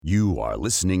You are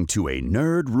listening to a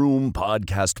Nerd Room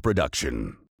podcast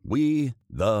production. We,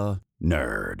 the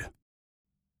Nerd.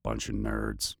 Bunch of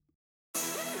nerds.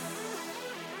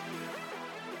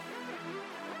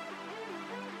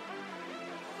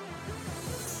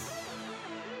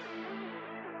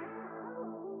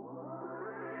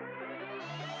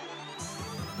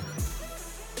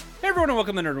 Hey everyone, and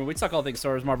welcome to Nerd Room. We talk all things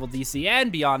Star Wars, Marvel, DC,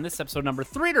 and beyond. This episode number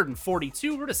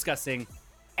 342, we're discussing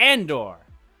Andor.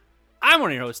 I'm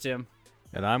one of your hosts, Tim.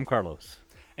 And I'm Carlos.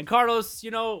 And Carlos, you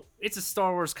know, it's a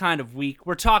Star Wars kind of week.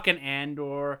 We're talking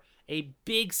Andor, a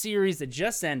big series that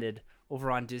just ended over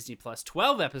on Disney+.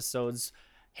 12 episodes,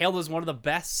 hailed as one of the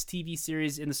best TV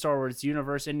series in the Star Wars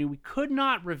universe, and knew we could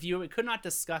not review it, we could not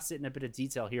discuss it in a bit of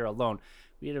detail here alone.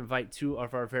 We had to invite two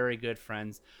of our very good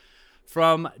friends.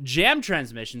 From Jam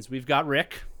Transmissions, we've got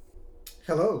Rick.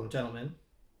 Hello, gentlemen.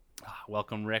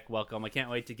 Welcome, Rick. Welcome. I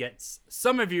can't wait to get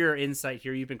some of your insight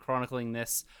here. You've been chronicling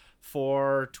this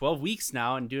for 12 weeks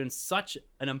now and doing such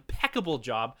an impeccable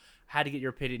job. Had to get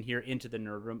your opinion here into the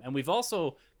Nerd Room. And we've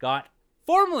also got,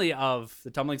 formerly of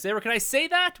the Tumbling Saber, can I say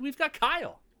that? We've got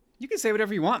Kyle. You can say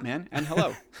whatever you want, man. And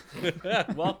hello.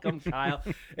 Welcome, Kyle.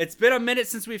 It's been a minute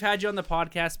since we've had you on the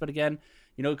podcast, but again,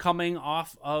 you know, coming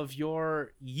off of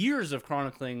your years of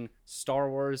chronicling Star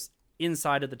Wars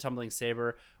inside of the Tumbling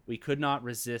Saber, we could not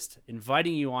resist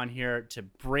inviting you on here to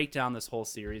break down this whole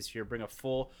series here, bring a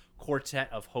full quartet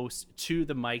of hosts to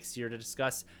the mics here to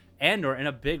discuss Andor in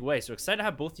a big way. So excited to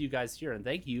have both of you guys here, and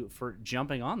thank you for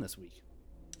jumping on this week.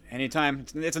 Anytime.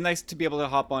 It's nice to be able to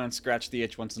hop on and scratch the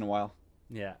itch once in a while.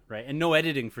 Yeah, right. And no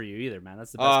editing for you either, man.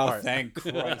 That's the best part. Oh, thank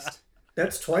Christ.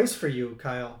 That's twice for you,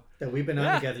 Kyle, that we've been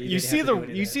on together. You see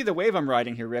the wave I'm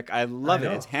riding here, Rick. I love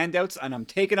it. It's handouts, and I'm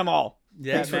taking them all.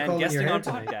 Yeah, man, guesting on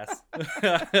podcasts.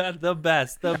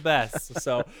 the best.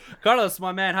 So, Carlos,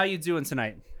 my man, how you doing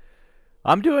tonight?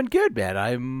 I'm doing good, man.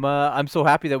 I'm so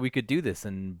happy that we could do this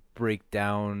and break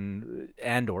down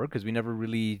Andor, because we never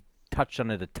really touched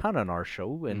on it a ton on our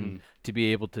show, and to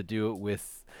be able to do it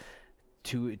with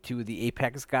two of the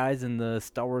Apex guys in the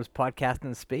Star Wars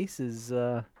podcasting space is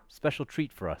a special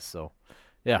treat for us. So,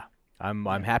 yeah. I'm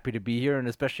happy to be here, and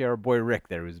especially our boy Rick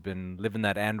there, who's been living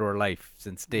that Andor life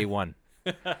since day one.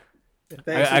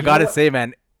 I gotta say,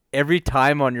 man, every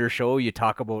time on your show you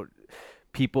talk about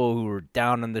people who are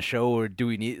down on the show or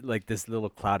doing it, like this little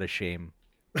cloud of shame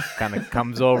kind of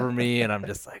comes over me, and I'm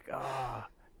just like, oh,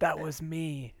 that was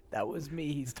me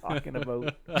he's talking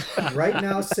about. Right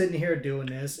now, sitting here doing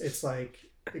this, it's like,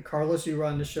 Carlos, you were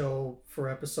on the show for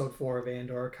episode 4 of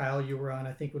Andor. Kyle, you were on,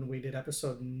 I think, when we did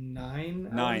episode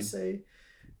 9, I would say.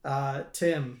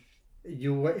 Tim,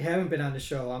 you haven't been on the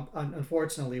show,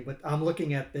 unfortunately, but I'm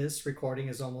looking at this recording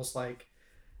as almost like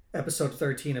episode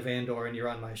 13 of Andor, and you're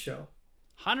on my show.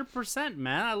 100%,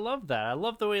 man. I love that. I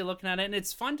love the way you're looking at it, and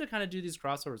it's fun to kind of do these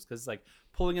crossovers because, like,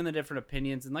 pulling in the different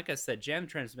opinions. And like I said, Jam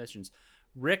Transmissions,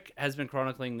 Rick has been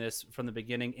chronicling this from the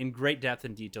beginning in great depth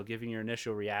and detail, giving your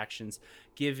initial reactions,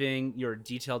 giving your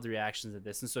detailed reactions of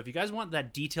this. And so if you guys want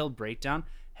that detailed breakdown,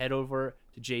 head over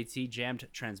to JT, Jammed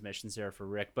Transmissions there for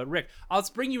Rick. But Rick, let's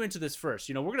bring you into this first.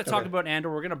 You know, we're going to talk about Andor.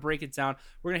 We're going to break it down.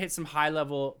 We're going to hit some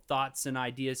high-level thoughts and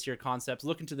ideas here, concepts,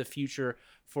 look into the future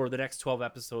for the next 12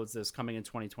 episodes that's coming in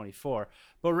 2024.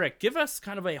 But Rick, give us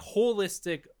kind of a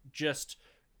holistic, just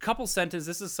couple sentences.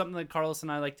 This is something that Carlos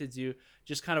and I like to do,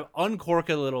 just kind of uncork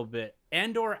a little bit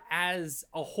Andor as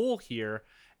a whole here,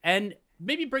 and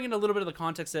maybe bring in a little bit of the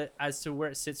context as to where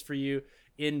it sits for you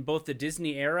in both the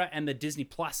Disney era and the Disney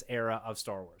Plus era of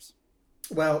Star Wars.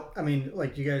 Well, I mean,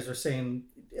 like you guys are saying,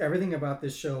 everything about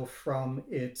this show from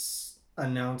its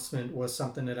announcement was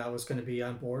something that I was going to be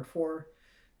on board for.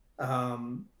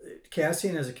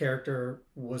 Cassian as a character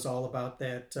was all about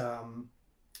that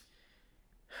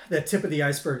that tip of the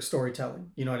iceberg storytelling.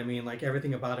 You know what I mean? Like,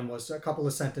 everything about him was a couple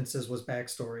of sentences was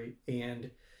backstory, and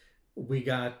we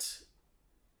got,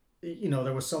 you know,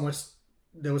 there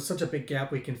was such a big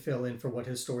gap we can fill in for what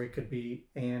his story could be.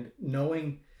 And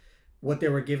knowing what they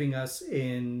were giving us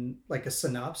in like a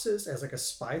synopsis as like a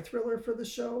spy thriller for the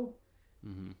show,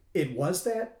 it was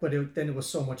that, but then it was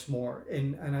so much more.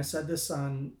 And I said this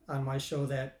on my show,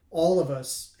 that all of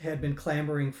us had been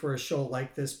clamoring for a show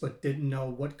like this, but didn't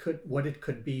know what it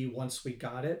could be once we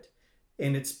got it.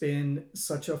 And it's been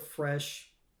such a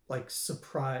fresh, like,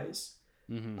 surprise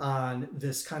on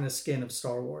this kind of skin of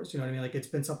Star Wars. You know what I mean? Like, it's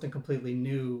been something completely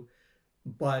new,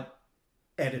 but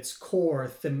at its core,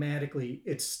 thematically,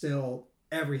 it's still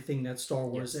everything that Star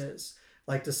Wars is.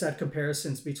 Like, to set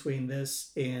comparisons between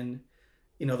this and,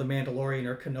 you know, The Mandalorian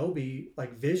or Kenobi,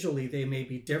 like, visually they may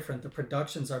be different, the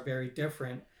productions are very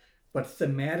different, but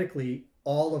thematically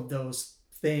all of those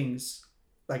things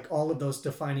like all of those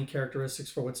defining characteristics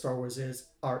for what Star Wars is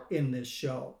are in this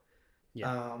show.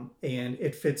 Yeah. And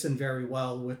it fits in very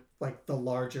well with like the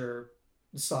larger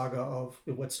saga of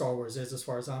what Star Wars is, as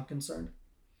far as I'm concerned.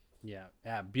 Yeah,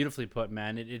 yeah, beautifully put,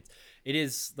 man. It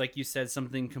is, like you said,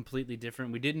 something completely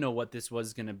different. We didn't know what this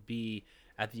was going to be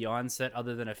at the onset,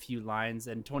 other than a few lines.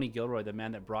 And Tony Gilroy, the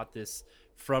man that brought this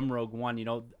from Rogue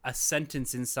One, a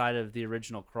sentence inside of the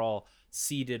original crawl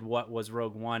seeded what was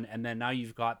Rogue One, and then now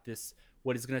you've got this,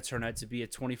 what is going to turn out to be a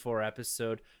 24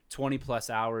 episode, 20 plus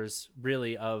hours,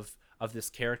 really, of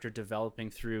this character developing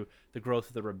through the growth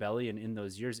of the rebellion in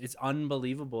those years. It's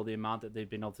unbelievable the amount that they've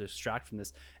been able to extract from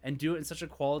this and do it in such a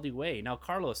quality way. Now,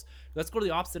 Carlos, let's go to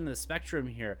the opposite end of the spectrum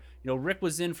here. Rick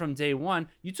was in from day one.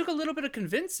 You took a little bit of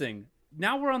convincing.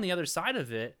 Now we're on the other side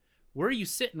of it. Where are you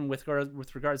sitting with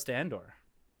regards to Andor?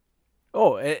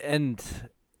 Oh, and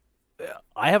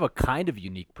I have a kind of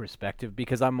unique perspective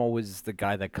because I'm always the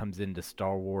guy that comes into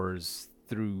Star Wars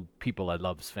through people I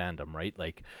love's fandom, right?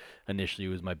 Like initially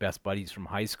it was my best buddies from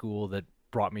high school that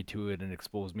brought me to it and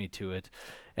exposed me to it,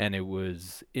 and it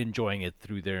was enjoying it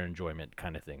through their enjoyment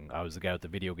kind of thing. I was the guy with the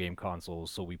video game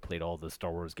consoles, so we played all the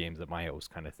Star Wars games at my house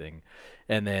kind of thing.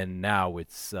 And then now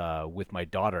it's with my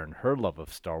daughter and her love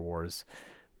of Star Wars.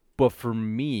 But for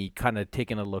me, kind of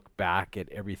taking a look back at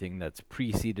everything that's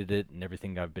preceded it and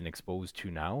everything I've been exposed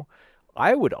to now,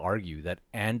 I would argue that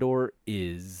Andor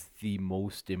is the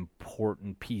most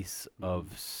important piece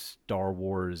of Star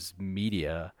Wars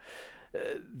media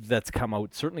that's come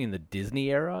out, certainly in the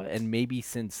Disney era and maybe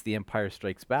since The Empire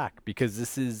Strikes Back, because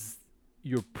this is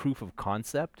your proof of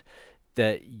concept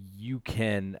that you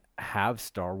can have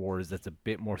Star Wars that's a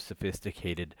bit more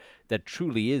sophisticated, that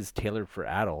truly is tailored for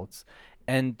adults.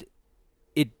 And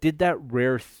it did that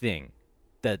rare thing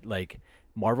that like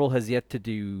Marvel has yet to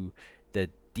do, that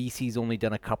DC's only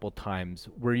done a couple times,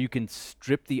 where you can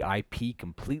strip the IP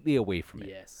completely away from it.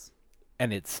 Yes.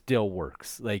 And it still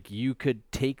works. Like you could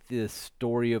take the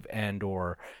story of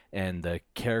Andor and the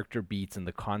character beats and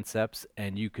the concepts,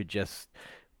 and you could just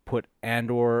put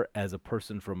Andor as a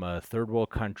person from a third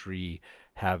world country,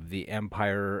 have the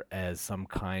Empire as some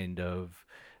kind of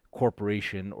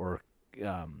corporation or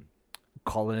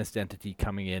colonist entity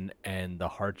coming in, and the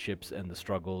hardships and the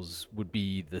struggles would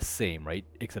be the same, right?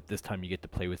 Except this time you get to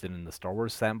play with it in the Star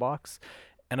Wars sandbox.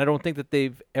 And I don't think that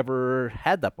they've ever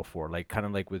had that before, like kind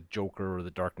of like with Joker or The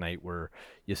Dark Knight, where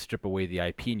you strip away the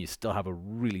IP and you still have a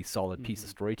really solid piece of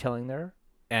storytelling there.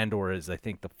 Andor is, I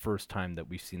think, the first time that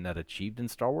we've seen that achieved in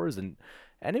Star Wars, and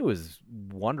it was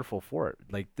wonderful for it.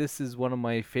 Like this is one of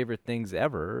my favorite things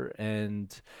ever,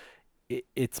 and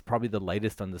it's probably the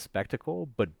lightest on the spectacle,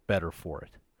 but better for it.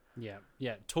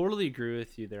 Yeah, totally agree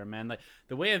with you there, man. Like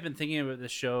the way I've been thinking about the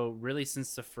show really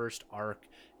since the first arc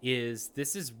is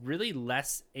this is really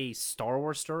less a Star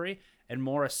Wars story and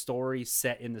more a story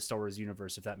set in the Star Wars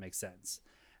universe, if that makes sense.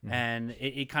 And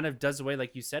it kind of does away,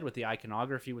 like you said, with the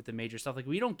iconography, with the major stuff. Like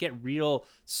we don't get real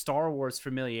Star Wars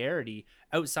familiarity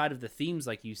outside of the themes,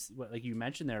 like you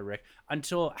mentioned there, Rick,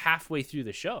 until halfway through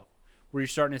the show, where you're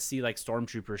starting to see like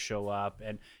stormtroopers show up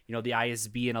and the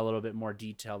ISB in a little bit more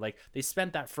detail. Like they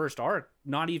spent that first arc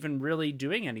not even really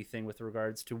doing anything with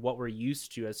regards to what we're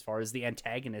used to as far as the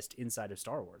antagonist inside of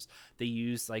Star Wars. They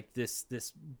use like this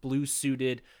blue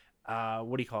suited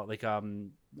what do you call it, like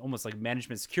almost like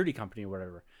management security company or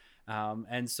whatever.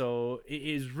 And so it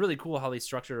is really cool how they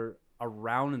structure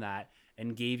around that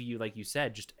and gave you, like you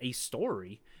said, just a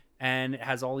story. And it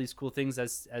has all these cool things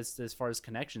as far as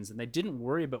connections. And they didn't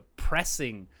worry about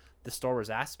pressing the Star Wars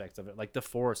aspects of it, like the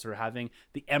Force or having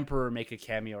the Emperor make a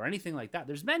cameo or anything like that.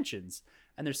 There's mentions,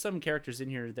 and there's some characters in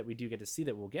here that we do get to see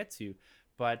that we'll get to.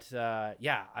 But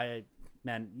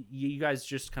man, you guys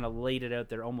just kind of laid it out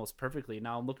there almost perfectly.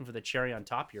 Now I'm looking for the cherry on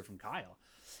top here from Kyle.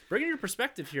 Bringing your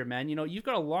perspective here, man. You've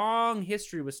got a long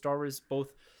history with Star Wars,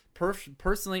 both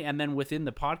personally and then within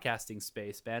the podcasting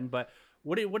space, man. But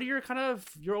what are your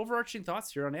your overarching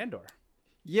thoughts here on Andor?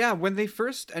 Yeah, when they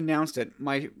first announced it,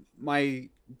 my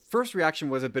first reaction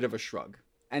was a bit of a shrug.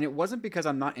 And it wasn't because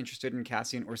I'm not interested in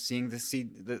Cassian or seeing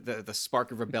the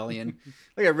spark of rebellion.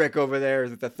 Look at Rick over there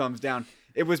with the thumbs down.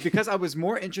 It was because I was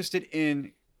more interested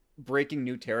in breaking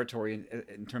new territory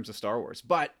in terms of Star Wars.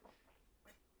 But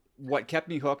what kept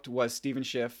me hooked was Stephen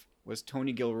Schiff, was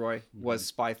Tony Gilroy, was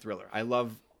spy thriller. I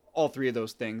love all three of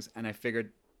those things, and I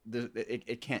figured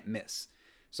it can't miss.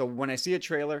 So when I see a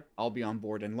trailer, I'll be on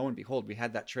board. And lo and behold, we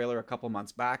had that trailer a couple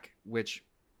months back, which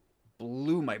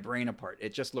blew my brain apart.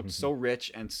 It just looked so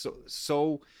rich and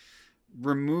so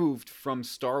removed from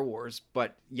Star Wars,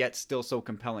 but yet still so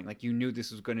compelling. Like you knew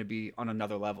this was going to be on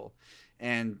another level.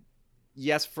 And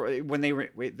yes, when they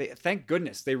thank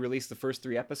goodness they released the first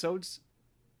 3 episodes,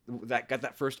 that got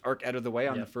that first arc out of the way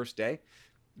on the first day.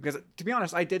 Because to be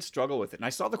honest, I did struggle with it, and I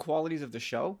saw the qualities of the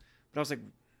show, but I was like,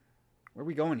 where are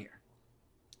we going here?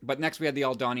 But next we had the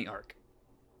Aldani arc,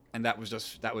 and that was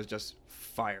just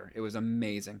fire. It was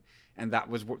amazing, and that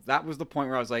was the point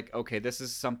where I was like, okay, this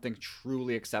is something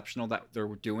truly exceptional that they're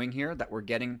doing here, that we're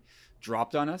getting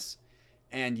dropped on us.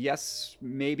 And yes,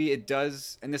 maybe it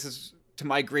does, and this is to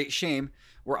my great shame,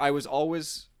 where I was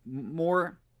always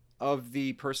more of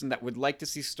the person that would like to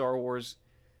see Star Wars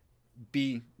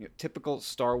be typical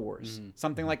Star Wars.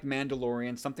 Something like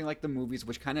Mandalorian, something like the movies,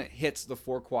 which kind of hits the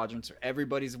four quadrants where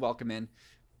everybody's welcome in.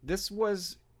 This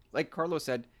was, like Carlos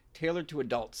said, tailored to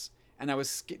adults. And I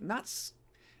was not, it's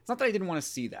not that I didn't want to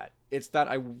see that. It's that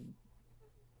I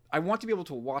want to be able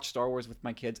to watch Star Wars with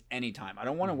my kids anytime. I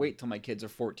don't want to wait till my kids are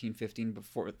 14, 15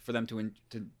 for them to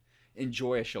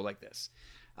enjoy a show like this.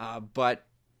 But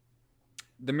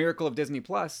the miracle of Disney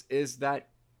Plus is that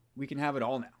we can have it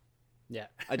all now. Yeah.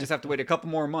 I just have to wait a couple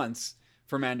more months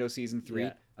for Mando season 3.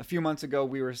 Yeah. A few months ago,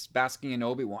 we were basking in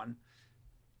Obi-Wan.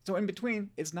 So in between,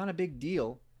 it's not a big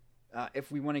deal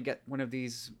if we want to get one of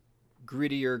these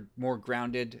grittier, more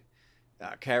grounded,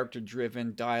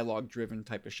 character-driven, dialogue-driven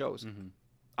type of shows.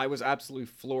 I was absolutely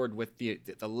floored with the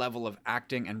level of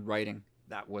acting and writing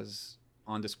that was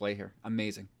on display here.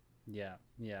 Amazing. Yeah,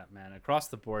 man. Across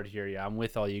the board here, I'm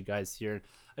with all you guys here.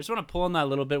 I just want to pull on that a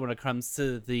little bit when it comes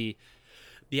to the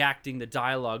acting, the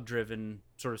dialogue-driven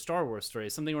sort of Star Wars story.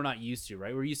 It's something we're not used to,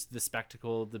 right? We're used to the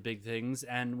spectacle, the big things.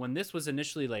 And when this was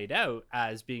initially laid out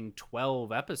as being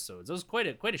 12 episodes, it was quite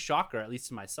a shocker, at least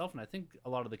to myself, and I think a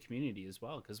lot of the community as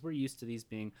well, because we're used to these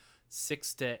being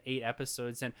 6 to 8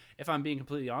 episodes. And if I'm being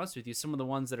completely honest with you, some of the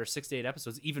ones that are 6 to 8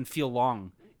 episodes even feel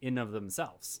long in of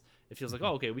themselves. It feels like,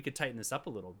 oh, okay, we could tighten this up a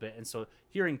little bit. And so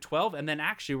hearing 12, and then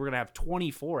actually we're going to have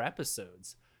 24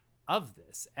 episodes of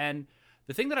this. And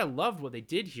the thing that I loved what they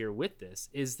did here with this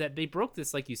is that they broke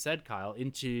this, like you said, Kyle,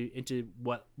 into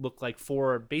what looked like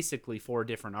basically four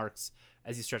different arcs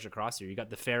as you stretch across here. You got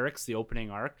the Ferrix, the opening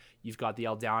arc. You've got the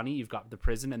Aldani, you've got the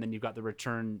prison, and then you've got the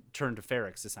turn to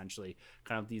Ferrix, essentially.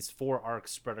 Kind of these 4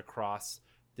 arcs spread across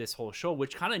this whole show,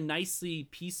 which kind of nicely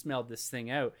piecemealed this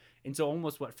thing out into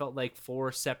almost what felt like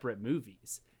 4 separate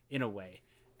movies in a way.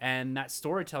 And that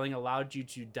storytelling allowed you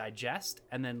to digest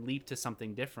and then leap to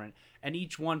something different. And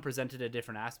each one presented a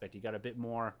different aspect. You got a bit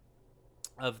more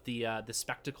of the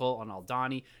spectacle on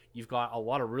Aldani. You've got a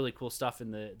lot of really cool stuff in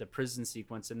the prison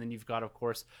sequence. And then you've got, of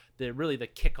course, the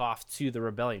kickoff to the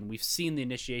rebellion. We've seen the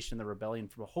initiation of the rebellion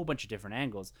from a whole bunch of different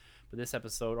angles. But this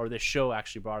episode, or this show,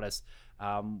 actually brought us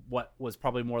what was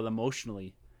probably more the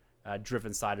emotionally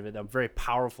driven side of it, the very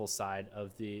powerful side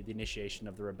of the initiation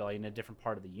of the rebellion in a different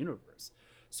part of the universe.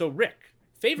 So, Rick,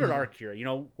 favorite arc here,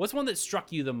 what's one that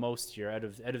struck you the most here out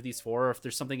of these 4, or if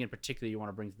there's something in particular you want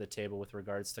to bring to the table with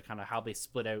regards to kind of how they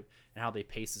split out and how they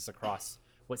pace this across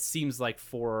what seems like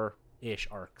 4-ish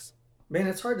arcs? Man,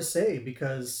 it's hard to say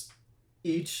because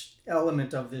each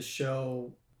element of this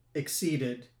show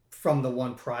exceeded from the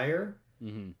one prior,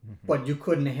 but you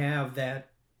couldn't have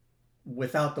that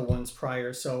without the ones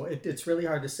prior. So it's really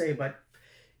hard to say. But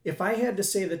if I had to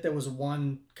say that there was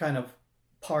one kind of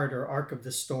part or arc of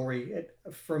the story,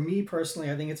 for me personally,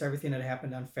 I think it's everything that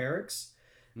happened on Ferrix.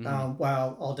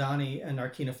 While Aldani and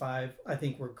Arkina 5, I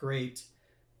think were great.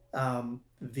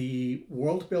 The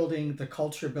world building, the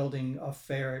culture building of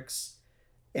Ferrix,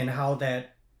 and how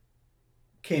that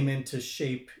came in to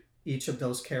shape each of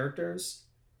those characters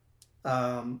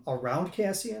around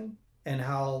Cassian, and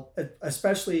how,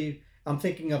 especially, I'm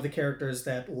thinking of the characters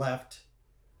that left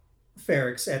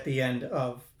Ferrix at the end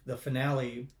of the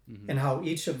finale, and how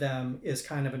each of them is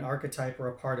kind of an archetype or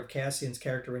a part of Cassian's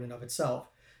character in and of itself,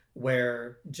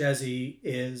 where Jezzy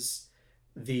is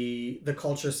the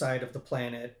culture side of the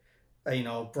planet.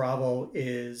 Bravo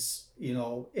is,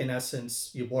 in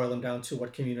essence, you boil them down to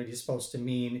what community is supposed to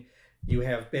mean. You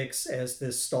have Bix as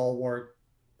this stalwart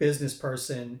business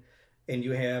person, and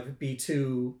you have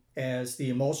B2 as the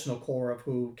emotional core of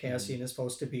who Cassian is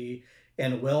supposed to be.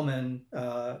 And Willman,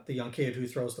 the young kid who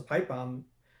throws the pipe bomb,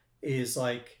 is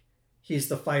like, he's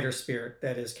the fighter spirit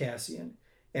that is Cassian.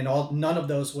 And none of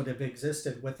those would have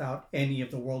existed without any of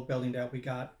the world building that we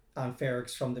got on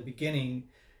Ferrix from the beginning,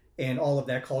 and all of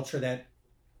that culture that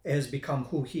has become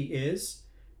who he is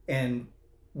and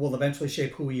will eventually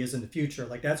shape who he is in the future.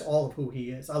 Like, that's all of who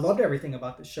he is. I loved everything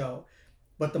about the show,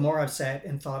 but the more I've sat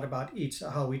and thought about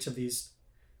how each of these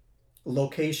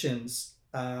locations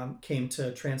came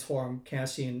to transform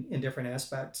Cassian in different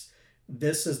aspects,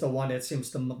 this is the one that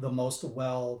seems the most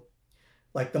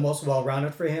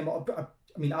well-rounded for him. I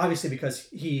mean, obviously because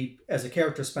he, as a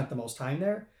character, spent the most time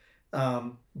there,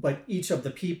 But each of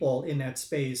the people in that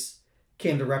space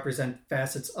came to represent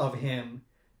facets of him,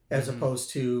 as opposed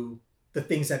to the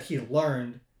things that he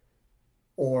learned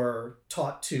or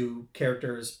taught to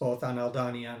characters both on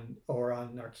Eldanion or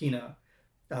on Narkina.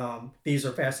 These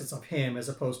are facets of him as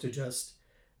opposed to just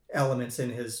elements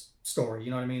in his story. You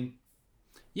know what I mean?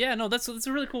 Yeah, no, that's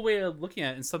a really cool way of looking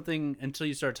at it. And something until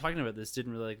you started talking about this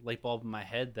didn't really like light bulb in my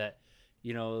head that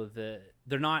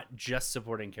they're not just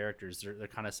supporting characters. They're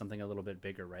kind of something a little bit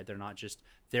bigger, right? They're not just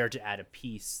there to add a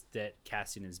piece that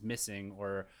Cassian is missing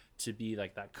or to be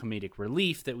like that comedic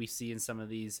relief that we see in some of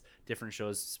these different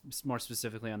shows, more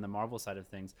specifically on the Marvel side of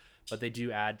things. But they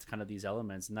do add kind of these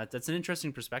elements, and that's an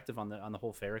interesting perspective on the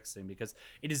whole Ferrix thing, because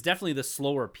it is definitely the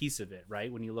slower piece of it,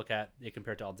 right? When you look at it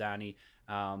compared to Aldani,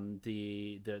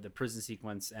 the prison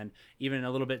sequence, and even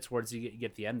a little bit towards you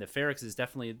get the end, the Ferrix is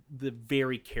definitely the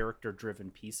very character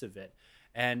driven piece of it.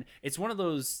 And it's one of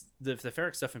those, the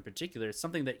Ferrix stuff in particular, it's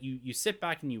something that you sit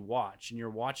back and you watch, and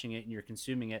you're watching it and you're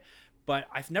consuming it. But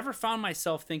I've never found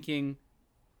myself thinking,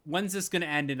 when's this going to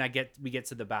end and we get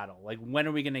to the battle? Like, when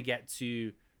are we going to get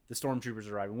to the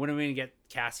stormtroopers arriving? When are we going to get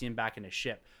Cassian back in a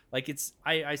ship? Like,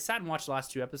 I sat and watched the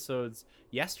last 2 episodes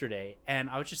yesterday, and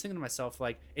I was just thinking to myself,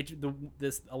 like,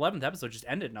 this 11th episode just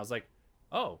ended, and I was like,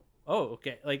 oh,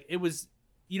 okay. Like, it was,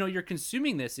 you're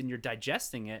consuming this and you're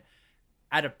digesting it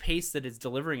at a pace that is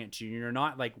delivering it to you. You're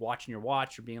not like watching your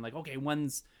watch or being like, okay,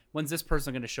 when's this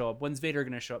person going to show up? When's Vader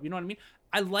going to show up? You know what I mean?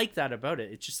 I like that about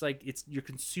it. It's just like you're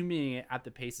consuming it at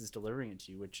the pace it's delivering it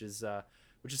to you, which is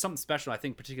something special, I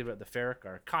think, particularly about the Ferric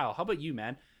arc. Kyle, how about you,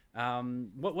 man?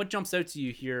 What jumps out to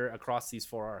you here across these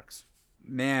 4 arcs?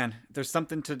 Man, there's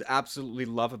something to absolutely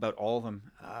love about all of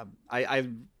them.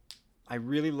 I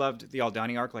really loved the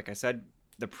Aldani arc. Like I said,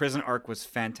 the prison arc was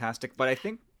fantastic. But I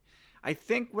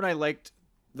think what I liked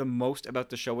the most about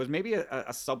the show was maybe a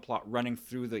subplot running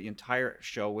through the entire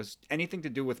show was anything to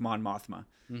do with Mon Mothma.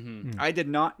 I did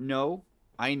not know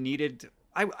I needed.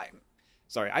 I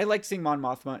liked seeing Mon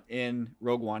Mothma in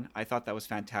Rogue One. I thought that was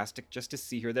fantastic just to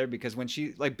see her there, because when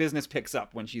she, like, business picks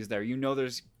up when she's there.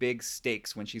 There's big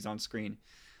stakes when she's on screen.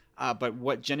 But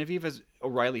what Genevieve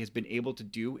O'Reilly has been able to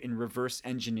do in reverse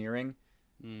engineering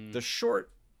the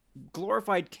short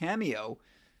glorified cameo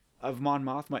of Mon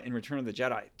Mothma in Return of the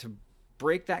Jedi, to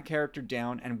break that character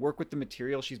down and work with the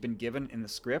material she's been given in the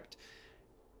script,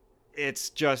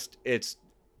 it's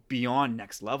beyond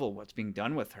next level what's being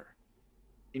done with her.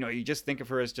 You just think of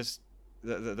her as just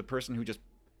the person who just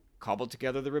cobbled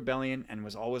together the rebellion and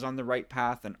was always on the right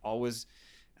path and always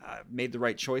made the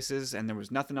right choices, and there was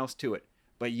nothing else to it.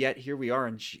 But yet here we are,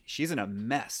 and she's in a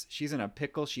mess. She's in a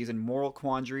pickle. She's in moral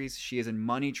quandaries. She is in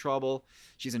money trouble.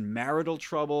 She's in marital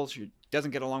trouble. She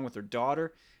doesn't get along with her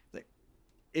daughter.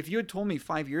 If you had told me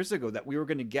 5 years ago that we were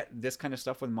going to get this kind of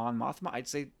stuff with Mon Mothma, I'd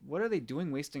say, what are they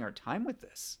doing wasting our time with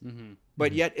this?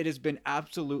 But yet it has been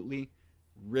absolutely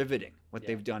riveting what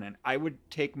they've done. And I would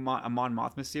take a Mon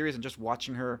Mothma series and just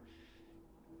watching her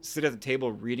sit at the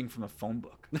table reading from a phone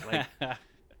book. Like,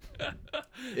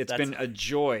 it's been a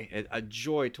joy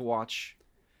to watch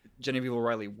Genevieve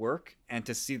O'Reilly work, and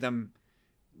to see them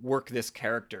work this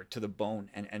character to the bone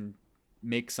and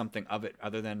make something of it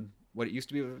other than what it used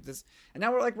to be with this. And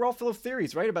now we're all full of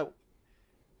theories, right? About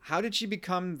how did she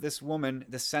become this woman,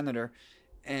 this senator,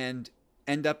 and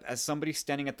end up as somebody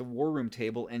standing at the war room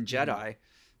table in Jedi,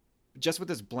 just with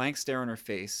this blank stare on her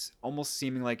face, almost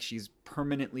seeming like she's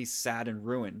permanently sad and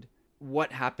ruined.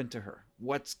 What happened to her?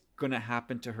 What's going to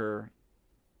happen to her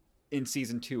in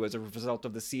season 2 as a result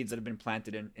of the seeds that have been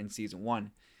planted in season 1?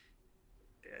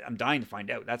 I'm dying to find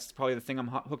out. That's probably the thing I'm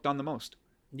hooked on the most.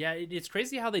 Yeah, it's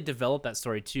crazy how they developed that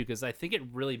story too, because I think it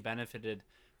really benefited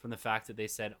from the fact that they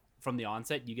said from the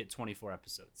onset you get 24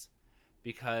 episodes,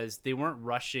 because they weren't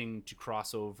rushing to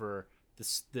cross over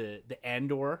the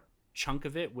Andor chunk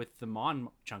of it with the Mon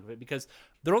chunk of it, because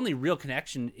their only real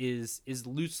connection is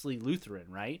loosely Lutheran,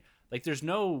 right? Like, there's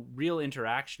no real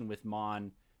interaction with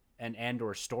Mon and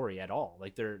Andor's story at all.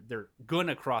 Like, they're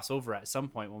gonna cross over at some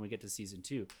point when we get to season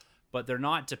 2. But they're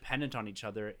not dependent on each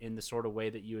other in the sort of way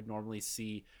that you would normally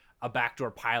see a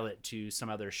backdoor pilot to some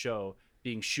other show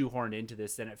being shoehorned into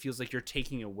this. Then it feels like you're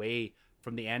taking away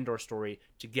from the Andor story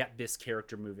to get this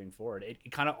character moving forward.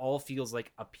 It kind of all feels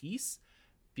like a piece,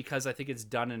 because I think it's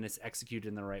done and it's executed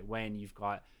in the right way, and you've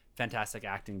got fantastic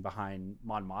acting behind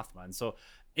Mon Mothma. And so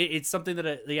it's something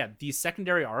that, these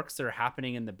secondary arcs that are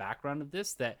happening in the background of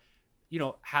this that,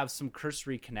 have some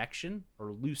cursory connection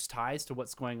or loose ties to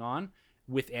what's going on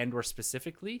with Andor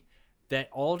specifically, that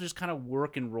all just kind of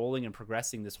work and rolling and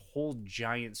progressing this whole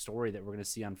giant story that we're going to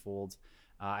see unfold,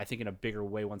 I think, in a bigger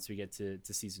way once we get to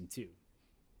season 2.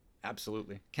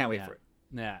 Absolutely. Can't wait for it.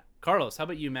 Yeah. Carlos, how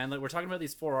about you, man? Like, we're talking about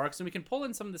these 4 arcs, and we can pull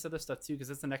in some of this other stuff too, because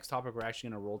that's the next topic we're actually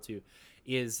going to roll to,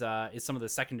 is some of the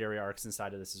secondary arcs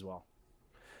inside of this as well.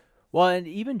 Well, and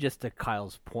even just to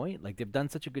Kyle's point, like they've done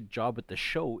such a good job with the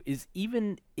show, is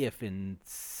even if in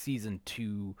season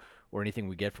 2 or anything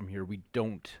we get from here, we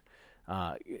don't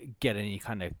get any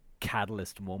kind of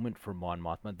catalyst moment for Mon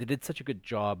Mothma, they did such a good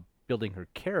job building her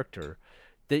character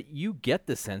that you get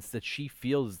the sense that she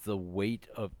feels the weight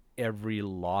of every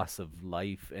loss of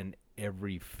life and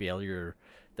every failure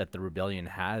that the rebellion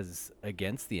has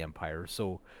against the Empire.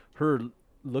 So her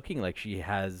looking like she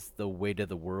has the weight of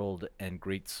the world and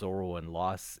great sorrow and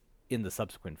loss in the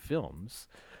subsequent films,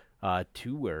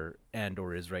 to where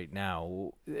Andor is right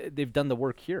now, they've done the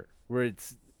work here, where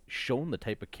it's shown the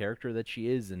type of character that she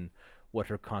is and what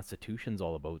her constitution's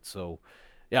all about. So,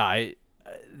 yeah,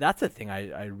 that's a thing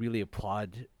I really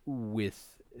applaud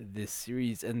with this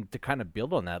series. And to kind of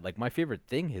build on that, like my favorite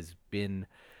thing has been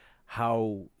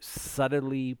how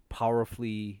subtly,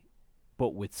 powerfully,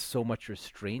 but with so much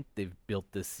restraint, they've built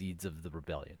the seeds of the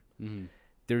rebellion. Mm-hmm.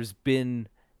 There's been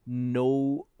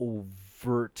no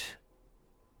overt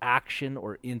action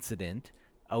or incident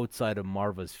outside of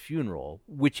Marva's funeral,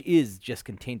 which is just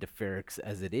contained to Ferrix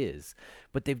as it is.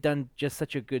 But they've done just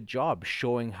such a good job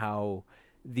showing how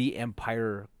the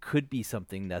Empire could be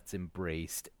something that's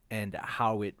embraced and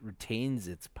how it retains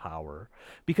its power.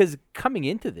 Because coming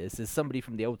into this as somebody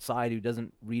from the outside who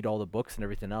doesn't read all the books and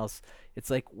everything else, it's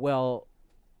like, well,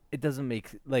 it doesn't make,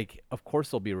 like, of course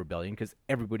there'll be a rebellion because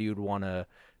everybody would want to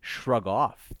shrug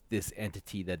off this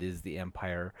entity that is the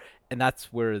Empire. And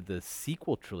that's where the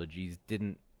sequel trilogies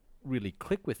didn't really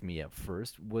click with me at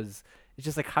first. Was it's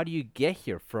just like, how do you get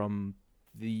here from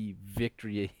the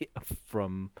victory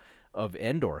from of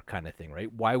Endor kind of thing,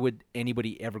 right? Why would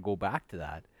anybody ever go back to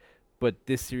that? But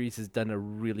this series has done a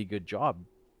really good job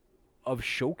of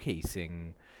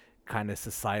showcasing kind of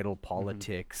societal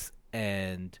politics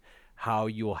and how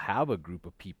you'll have a group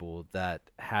of people that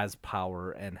has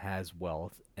power and has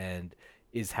wealth and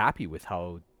is happy with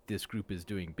how this group is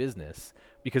doing business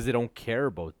because they don't care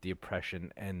about the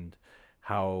oppression and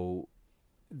how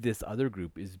this other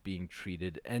group is being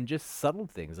treated, and just subtle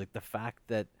things like the fact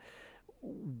that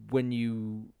when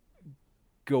you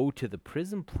go to the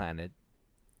prison planet,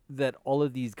 that all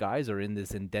of these guys are in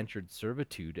this indentured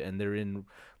servitude and they're in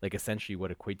like essentially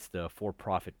what equates to a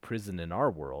for-profit prison in our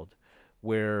world,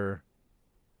 where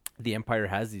the Empire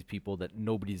has these people that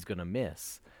nobody's going to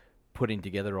miss, putting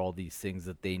together all these things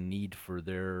that they need for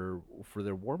their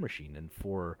war machine and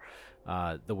for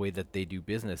the way that they do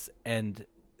business, and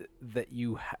that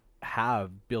you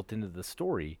have built into the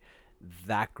story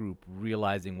that group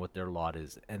realizing what their lot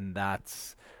is, and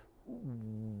that's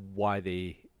why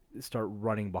they start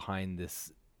running behind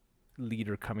this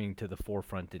leader coming to the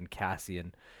forefront in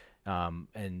Cassian,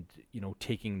 and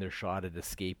taking their shot at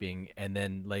escaping. And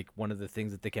then like one of the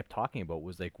things that they kept talking about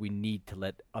was like, we need to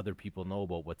let other people know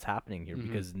about what's happening here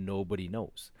because nobody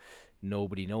knows,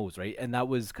 right? And that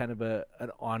was kind of an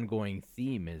ongoing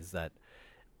theme, is that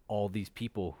all these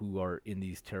people who are in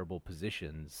these terrible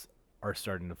positions are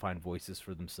starting to find voices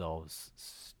for themselves,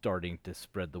 starting to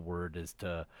spread the word as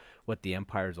to what the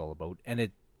Empire is all about. And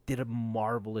it did a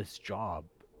marvelous job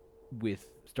with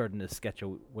starting to sketch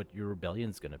out what your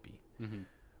rebellion's going to be,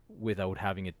 without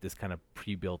having it this kind of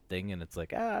pre-built thing. And it's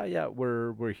like, yeah,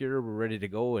 we're here, we're ready to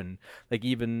go. And like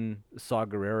even Saw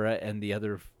Gerrera and the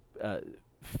other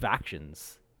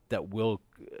factions that will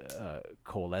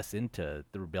coalesce into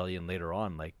the rebellion later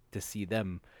on, like to see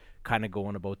them kind of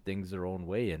going about things their own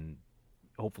way, and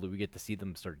hopefully we get to see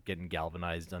them start getting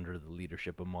galvanized under the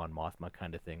leadership of Mon Mothma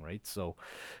kind of thing, right? So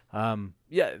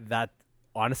yeah, that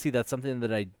honestly, that's something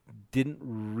that I didn't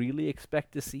really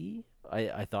expect to see.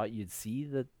 I thought you'd see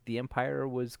that the Empire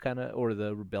was kind of, or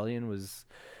the rebellion was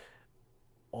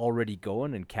already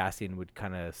going and Cassian would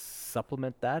kind of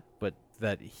supplement that, but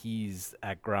that he's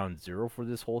at ground zero for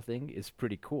this whole thing is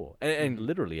pretty cool. And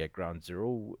literally at ground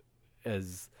zero,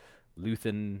 as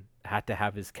Luthen had to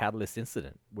have his catalyst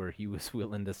incident where he was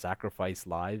willing to sacrifice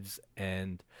lives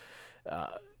and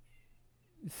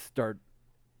start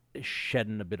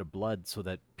shedding a bit of blood so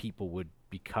that people would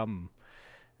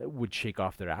shake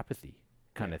off their apathy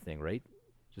kind of thing, right?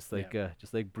 Just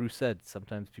like Bruce said,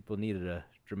 sometimes people needed a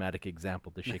dramatic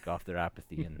example to shake off their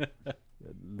apathy, and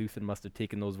Luthen must have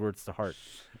taken those words to heart.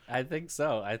 I think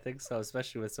so,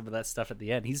 especially with some of that stuff at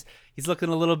the end. He's looking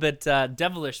a little bit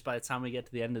devilish by the time we get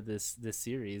to the end of this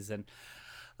series. And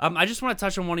I just want to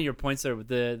touch on one of your points there with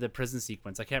the prison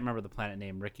sequence. I can't remember the planet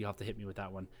name. Rick, you have to hit me with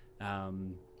that one.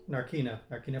 Narkina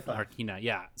 5. Narkina,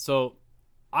 yeah. So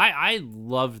I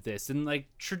love this. And like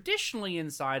traditionally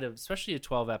inside of especially a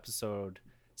 12 episode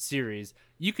series,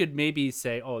 you could maybe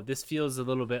say, oh, this feels a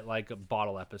little bit like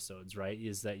bottle episodes, right?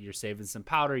 Is that you're saving some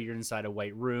powder, you're inside a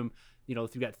white room. You know,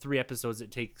 if you've got 3 episodes,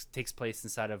 it takes place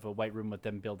inside of a white room with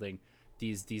them building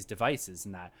these devices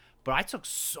and that. But I took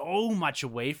so much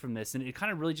away from this, and it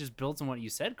kind of really just builds on what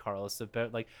you said, Carlos,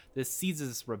 about like the seeds of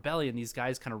this rebellion, these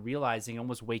guys kind of realizing,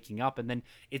 almost waking up, and then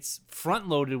it's front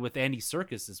loaded with Andy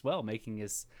Serkis as well, making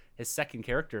his second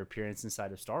character appearance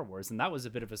inside of Star Wars, and that was a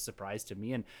bit of a surprise to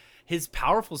me. And his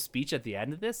powerful speech at the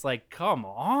end of this, like, come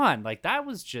on, like that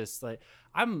was just like,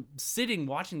 I'm sitting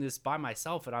watching this by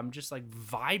myself, and I'm just like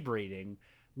vibrating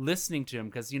listening to him,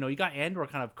 because you know you got Andor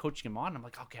kind of coaching him on. I'm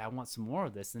like, okay, I want some more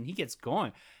of this, and he gets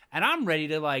going, and I'm ready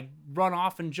to like run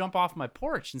off and jump off my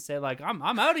porch and say like I'm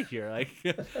out of here. Like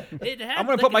I'm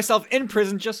gonna put myself in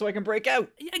prison just so I can break out.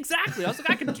 Yeah, exactly. I was like,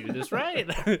 I can do this, right?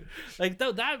 Like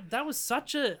that was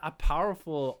such a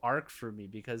powerful arc for me,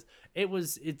 because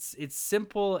it's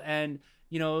simple, and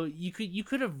you know, you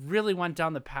could have really went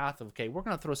down the path of, okay, we're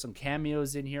gonna throw some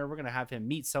cameos in here, we're gonna have him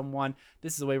meet someone,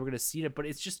 this is the way we're gonna see it, but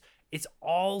it's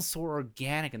all so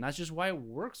organic, and that's just why it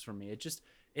works for me.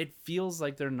 It feels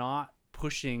like they're not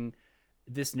pushing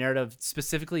this narrative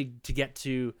specifically to get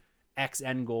to X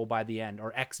end goal by the end,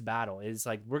 or X battle. It's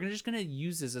like we're just gonna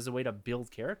use this as a way to build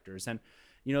characters, and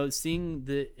you know, seeing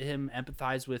him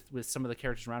empathize with some of the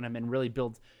characters around him and really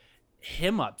build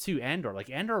him up too.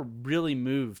 Andor really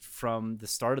moved from the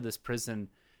start of this prison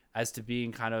as to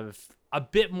being kind of a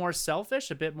bit more selfish,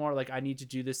 a bit more like, I need to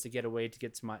do this to get away, to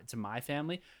get to my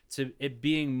family, to it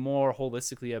being more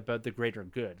holistically about the greater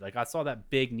good. Like I saw that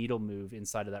big needle move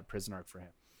inside of that prison arc for him,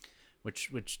 which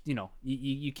you know,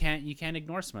 you can't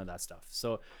ignore some of that stuff.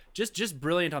 So just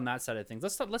brilliant on that side of things.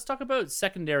 Let's talk about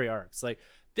secondary arcs. Like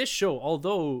this show,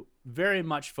 although very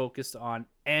much focused on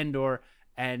Andor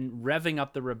and revving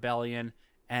up the rebellion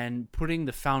and putting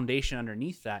the foundation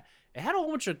underneath that, it had a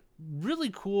whole bunch of really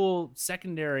cool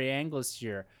secondary angles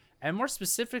here, and more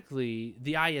specifically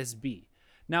the ISB.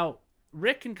 Now,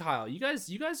 Rick and Kyle, you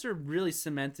guys are really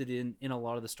cemented in a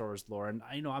lot of the Star Wars lore, and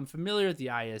I know I'm familiar with the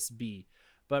ISB.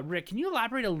 But Rick, can you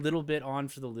elaborate a little bit on,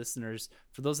 for the listeners,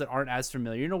 for those that aren't as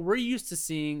familiar? You know, we're used to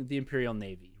seeing the Imperial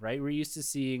Navy, right? We're used to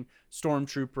seeing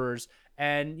stormtroopers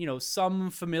and, you know, some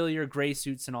familiar gray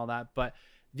suits and all that. But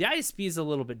the ISB is a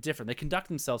little bit different. They conduct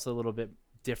themselves a little bit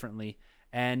differently.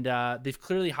 And they've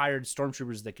clearly hired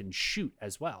stormtroopers that can shoot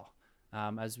as well,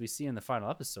 as we see in the final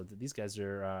episode, that these guys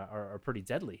are pretty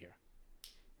deadly here.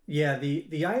 Yeah, the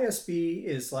ISB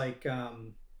is like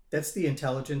that's the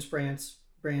intelligence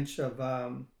branch of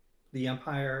the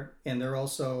Empire, and they're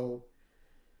also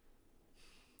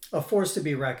a force to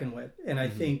be reckoned with. And I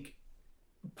think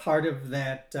part of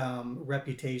that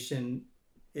reputation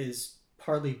is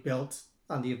partly built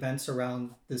on the events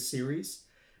around this series,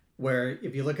 where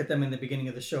if you look at them in the beginning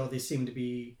of the show, they seem to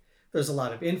be, there's a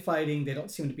lot of infighting. They don't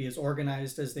seem to be as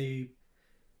organized as they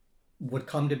would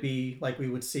come to be, like we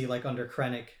would see like under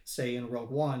Krennic, say in Rogue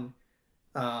One.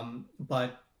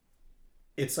 But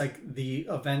it's like the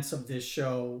events of this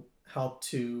show help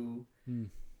to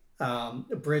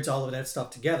bridge all of that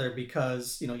stuff together,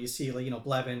 because, you know, you see, like, you know,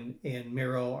 Blevin and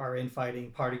Miro are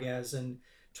infighting Partagaz and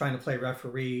trying to play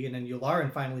referee, and then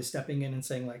Yularen finally stepping in and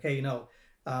saying like, hey, you know,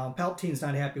 Palpatine's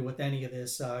not happy with any of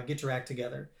this. Get your act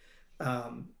together.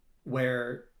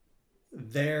 Where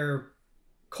they're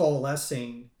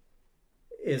coalescing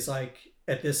is like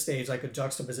at this stage like a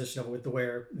juxtaposition of with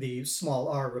where the small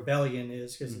R rebellion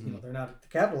is, because you know, they're not the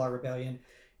capital R rebellion.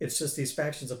 It's just these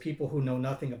factions of people who know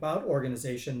nothing about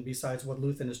organization besides what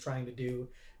Luthen is trying to do.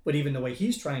 But even the way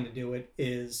he's trying to do it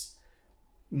is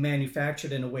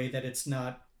manufactured in a way that it's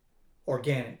not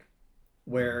organic.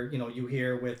 Where, you know, you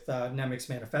hear with Nemec's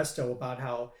manifesto about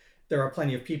how there are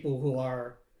plenty of people who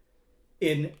are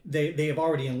they have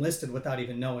already enlisted without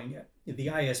even knowing it. The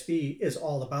ISB is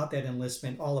all about that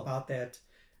enlistment, all about that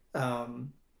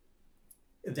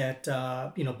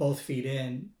you know, both feed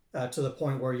in to the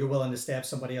point where you're willing to stab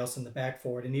somebody else in the back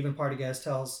for it. And even Partagaz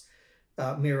tells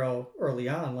Miro early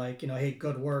on, like, you know, hey,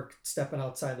 good work stepping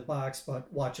outside the box,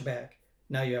 but watch your back.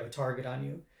 Now you have a target on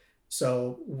you.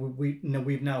 So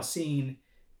we've now seen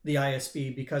the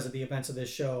ISB, because of the events of this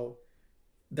show,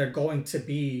 they're going to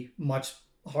be much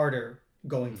harder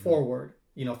going forward,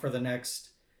 you know, for the next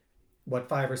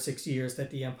 5 or 6 years that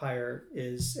the Empire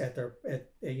is at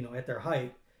their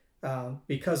height,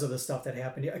 because of the stuff that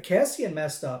happened. Cassian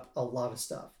messed up a lot of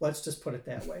stuff. Let's just put it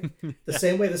that way. The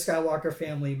same way the Skywalker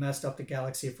family messed up the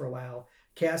galaxy for a while,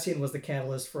 Cassian was the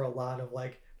catalyst for a lot of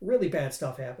like really bad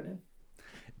stuff happening.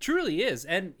 Truly is.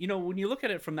 And when you look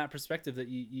at it from that perspective that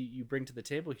you bring to the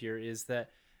table here, is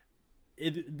that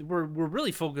we're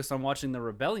really focused on watching the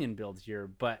rebellion build here,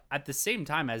 but at the same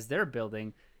time as they're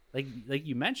building, like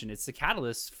you mentioned, it's the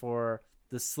catalyst for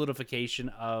the solidification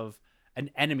of an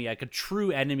enemy, like a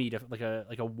true enemy, to like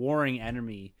a warring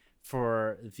enemy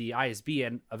for the ISB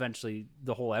and eventually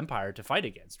the whole empire to fight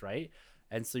against, right?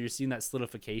 And so you're seeing that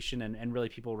solidification and really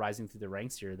people rising through the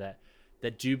ranks here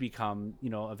that do become,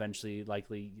 eventually,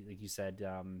 likely, like you said,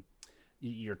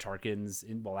 your Tarkins.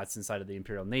 Well, that's inside of the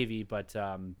Imperial Navy, but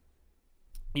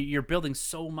you're building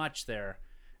so much there,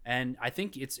 and I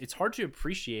think it's hard to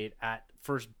appreciate at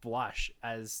first blush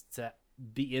as to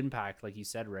the impact, like you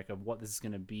said, Rick, of what this is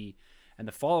going to be, and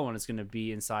the follow-on is going to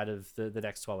be inside of the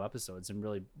next 12 episodes, and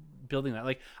really building that.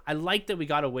 Like, I like that we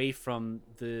got away from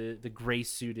the gray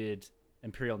suited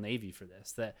Imperial Navy for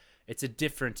this, that it's a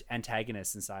different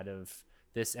antagonist inside of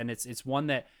this, and it's one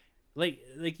that, like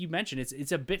you mentioned,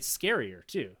 it's a bit scarier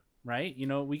too, right?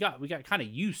 We got kind of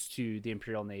used to the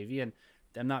Imperial Navy and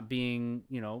them not being,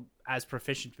 as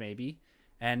proficient maybe,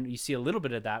 and you see a little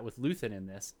bit of that with Luthen in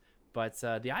this, but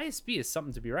the ISB is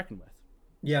something to be reckoned with.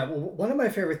 Yeah, well, one of my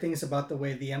favorite things about the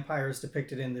way the Empire is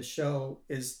depicted in the show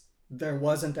is there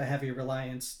wasn't a heavy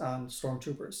reliance on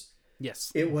stormtroopers.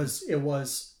 Yes, it was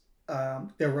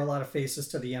there were a lot of faces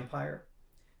to the Empire,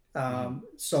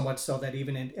 so much so that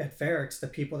even at Ferrex, the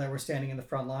people that were standing in the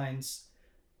front lines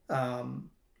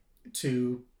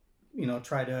to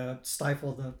try to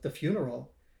stifle the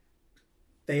funeral,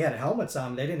 they had helmets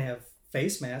on. They didn't have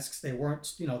face masks. They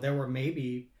weren't, there were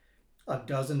maybe a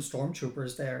dozen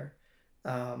stormtroopers there.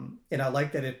 And I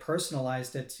like that it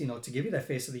personalized it, to give you that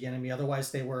face of the enemy.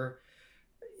 Otherwise they were,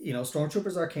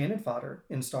 stormtroopers are cannon fodder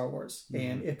in Star Wars,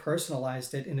 and it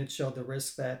personalized it, and it showed the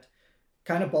risk that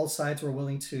kind of both sides were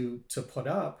willing to put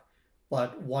up,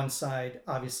 but one side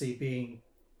obviously being,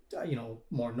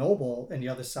 more noble, and the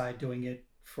other side doing it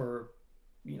for,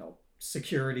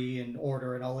 security and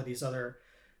order and all of these other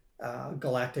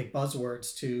galactic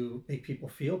buzzwords to make people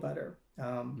feel better.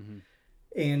 And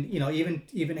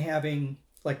even having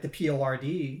like the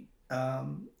PORD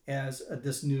as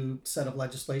this new set of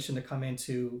legislation to come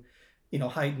into,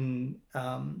 heighten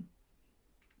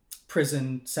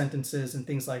prison sentences and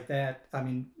things like that. I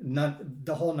mean,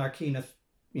 the whole Narkina,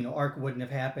 arc wouldn't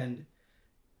have happened,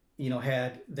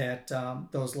 had that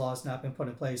those laws not been put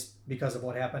in place because of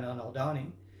what happened on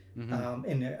Aldhani.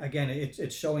 And again,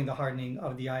 it's showing the hardening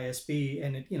of the ISB,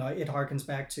 and it harkens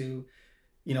back to,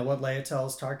 what Leia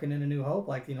tells Tarkin in A New Hope,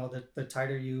 like, the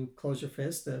tighter you close your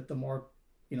fist, the more,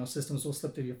 systems will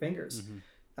slip through your fingers.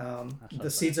 The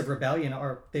seeds of rebellion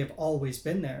they've always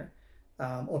been there.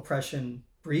 Oppression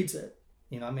breeds it.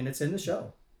 It's in the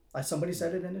show. Somebody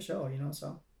said it in the show,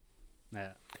 so.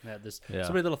 Yeah, there's so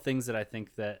many little things that I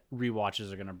think that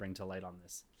rewatches are going to bring to light on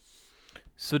this.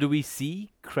 So do we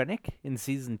see Krennic in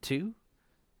season 2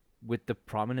 with the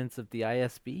prominence of the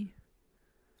ISB?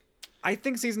 I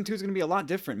think season 2 is going to be a lot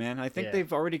different, man. I think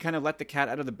they've already kind of let the cat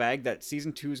out of the bag that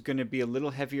season 2 is going to be a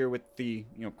little heavier with the,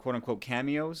 quote unquote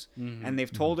cameos. And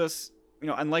they've told us,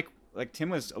 unlike like Tim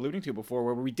was alluding to before,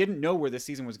 where we didn't know where this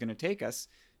season was going to take us,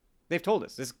 they've told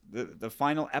us the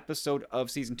final episode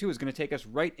of season 2 is going to take us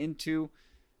right into,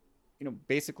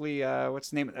 basically, what's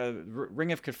the name?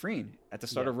 Ring of Kafrene at the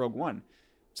start of Rogue One.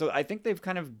 So I think they've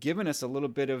kind of given us a little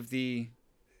bit of the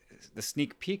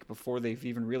sneak peek before they've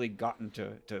even really gotten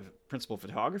to principal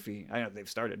photography. I know they've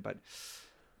started, but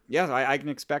yeah, I can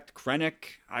expect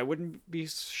Krennic. I wouldn't be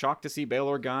shocked to see Bail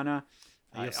Organa.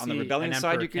 On the Rebellion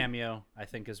side, you could cameo, I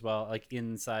think, as well, like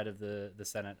inside of the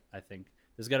Senate. I think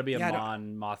there's got to be a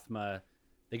Mothma.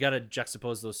 They got to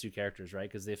juxtapose those two characters, right?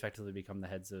 Because they effectively become the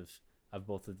heads of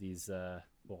both of these.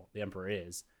 Well, the Emperor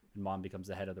is, and Mon becomes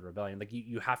the head of the rebellion. Like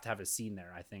you have to have a scene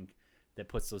there, I think, that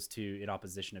puts those two in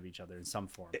opposition of each other in some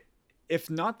form. If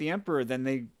not the Emperor, then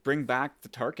they bring back the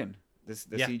Tarkin, the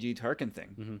CG Tarkin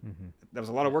thing. That was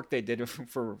a lot of work they did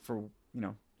for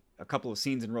a couple of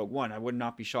scenes in Rogue One. I would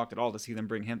not be shocked at all to see them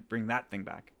bring that thing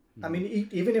back. I mean,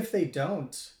 even if they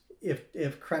don't, if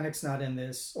Krennic's not in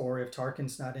this, or if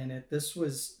Tarkin's not in it, this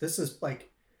is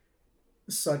like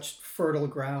such fertile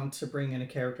ground to bring in a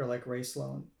character like Ray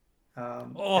Sloan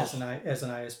as an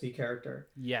ISB character.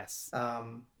 Yes.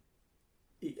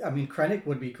 I mean, Krennic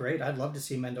would be great. I'd love to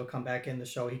see Mendo come back in the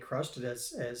show. He crushed it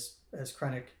as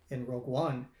Krennic in Rogue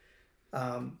One.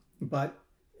 But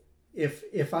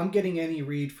if I'm getting any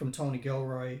read from Tony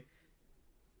Gilroy,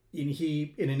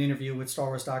 he, in an interview with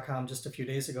StarWars.com just a few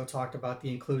days ago, talked about the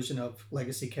inclusion of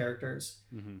legacy characters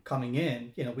coming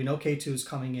in. We know K2's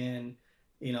coming in.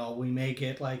 We may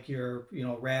get like your,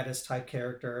 Radis type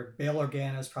character. Bail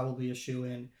Organa is probably a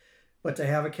shoe-in. But to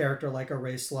have a character like a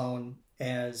Ray Sloan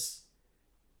as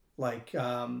like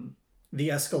the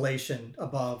escalation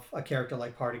above a character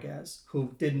like Partagas,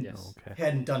 who didn't Yes.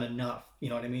 hadn't done enough. You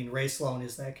know what I mean? Ray Sloan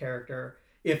is that character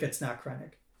if it's not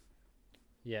Krennic.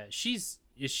 Yeah, is she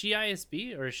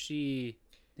ISB or is she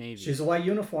Navy? She's a white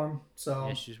uniform, so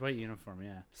Yeah, she's white uniform.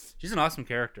 Yeah, she's an awesome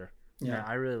character. Yeah. Yeah,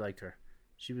 I really liked her.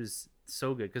 She was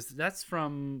so good because that's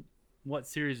from what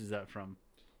series is that from?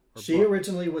 Or she book?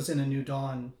 originally was in A New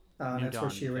Dawn. That's Dawn, where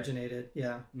she okay. originated.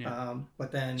 Yeah. Yeah.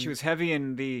 But then She was heavy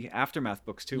in the Aftermath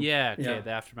books too. Yeah, okay, Yeah.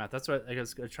 the Aftermath. That's what I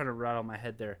was trying to rattle my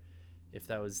head there, if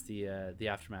that was the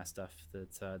Aftermath stuff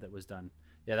that was done.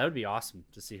 Yeah, that would be awesome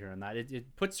to see her in that.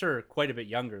 It puts her quite a bit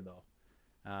younger though,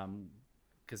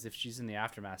 because if she's in the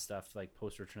Aftermath stuff like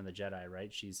post Return of the Jedi,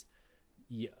 right? She's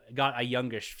got a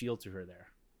youngish feel to her there.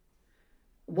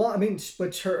 Well, I mean,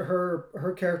 but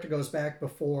her character goes back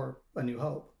before A New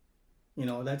Hope. You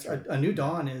know, that's a New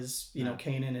Dawn is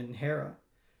Kanan and Hera.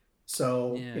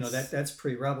 So Yes. that's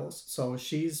pre-Rebels. So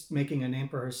she's making a name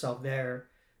for herself there.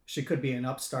 She could be an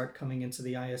upstart coming into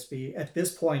the ISB at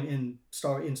this point in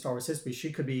Star Wars history.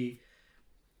 She could be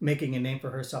making a name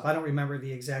for herself. I don't remember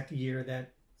the exact year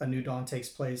that A New Dawn takes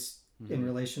place in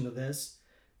relation to this,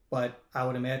 but I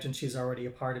would imagine she's already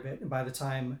a part of it. And by the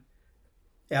time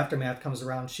Aftermath comes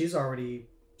around, she's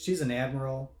an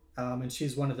admiral, and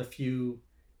she's one of the few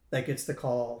that gets the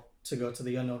call to go to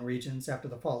the unknown regions after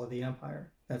the fall of the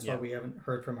Empire. That's why we haven't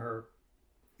heard from her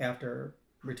after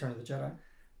Return of the Jedi.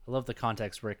 I love the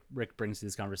context Rick brings to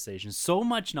these conversations. So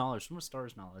much knowledge, so much Star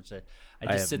Wars knowledge. I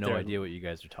just have sit no there. idea what you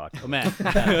guys are talking Oh about.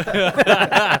 man,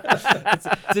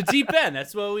 it's a deep end.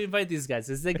 That's why we invite these guys,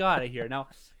 is they got it here. Now,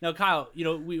 Kyle,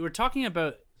 we were talking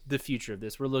about the future of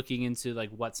this. We're looking into like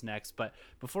what's next, but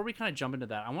before we kind of jump into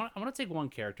that, I want to take one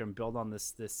character and build on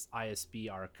this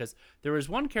ISB arc, because there was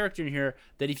one character in here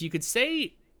that if you could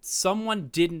say someone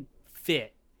didn't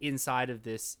fit inside of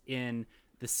this in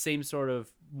the same sort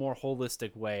of more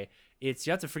holistic way, it's,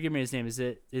 you have to forgive me his name. Is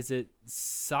it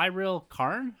Cyril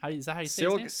Karn? Is that how you say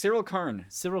his name? Cyril Karn.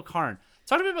 Cyril Karn.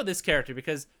 Talk to me about this character,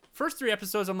 because first 3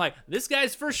 episodes I'm like, this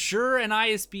guy's for sure an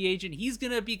ISB agent. He's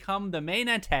gonna become the main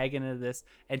antagonist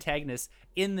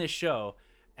in this show,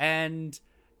 and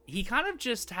he kind of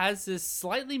just has this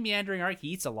slightly meandering arc. He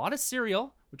eats a lot of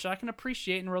cereal, which I can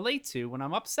appreciate and relate to. When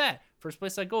I'm upset, first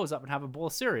place I go is up and have a bowl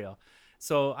of cereal.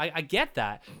 So I get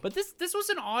that, but this was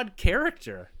an odd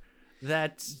character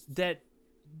that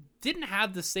didn't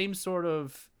have the same sort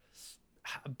of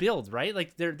build, right?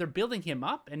 Like they're building him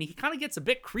up, and he kind of gets a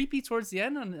bit creepy towards the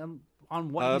end on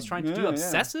what he's trying to do,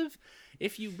 obsessive,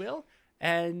 if you will.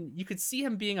 And you could see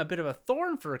him being a bit of a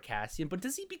thorn for Cassian, but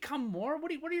does he become more?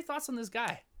 What are your thoughts on this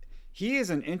guy? He is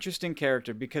an interesting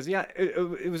character because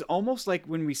it was almost like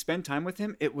when we spend time with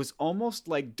him, it was almost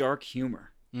like dark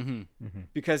humor.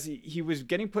 Because he was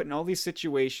getting put in all these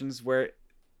situations where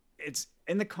it's,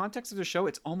 in the context of the show,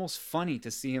 it's almost funny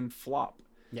to see him flop.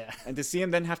 Yeah. And to see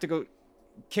him then have to go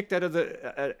kicked out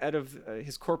of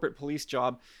his corporate police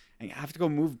job and have to go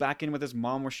move back in with his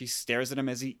mom, where she stares at him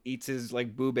as he eats his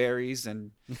like blueberries,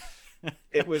 and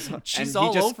it was she's and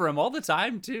all over him all the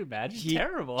time too, man. She's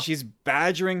terrible. She's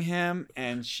badgering him,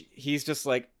 and he's just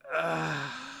like,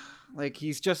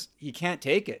 he can't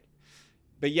take it.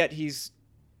 But yet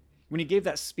when he gave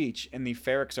that speech in the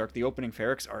Ferrex arc, the opening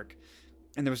Ferrex arc,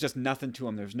 and there was just nothing to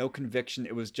him. There was no conviction.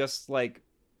 It was just like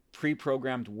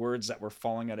pre-programmed words that were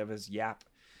falling out of his yap.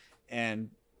 And,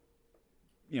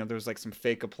 there was like some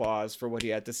fake applause for what he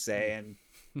had to say. And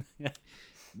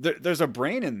there's a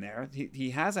brain in there.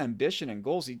 He has ambition and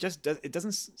goals. He just does. It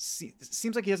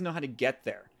seems like he doesn't know how to get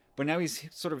there. But now he's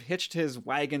sort of hitched his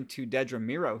wagon to Dedra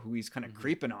Miro, who he's kind of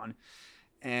creeping on.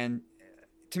 And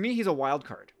to me, he's a wild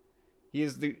card. He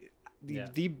is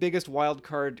the biggest wild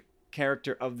card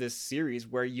character of this series,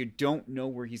 where you don't know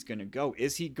where he's going to go.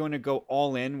 Is he going to go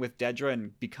all in with Dedra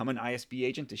and become an ISB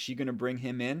agent? Is she going to bring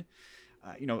him in?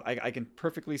 I can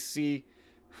perfectly see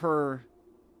her,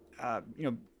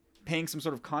 paying some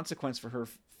sort of consequence for her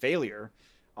failure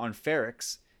on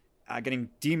Ferrex, getting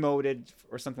demoted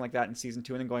or something like that in season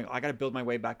 2, and then going, I got to build my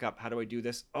way back up. How do I do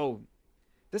this? Oh,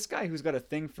 this guy who's got a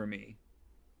thing for me,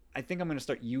 I think I'm going to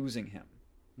start using him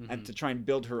and to try and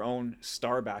build her own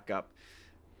star back up.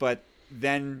 But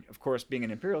then, of course, being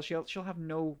an Imperial, she'll have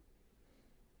no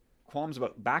qualms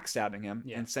about backstabbing him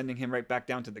and sending him right back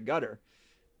down to the gutter.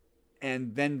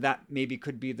 And then that maybe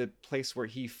could be the place where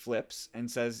he flips and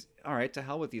says, all right, to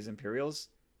hell with these Imperials.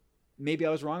 Maybe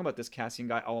I was wrong about this Cassian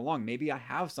guy all along. Maybe I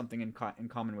have something in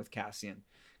common with Cassian.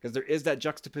 because there is that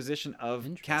juxtaposition of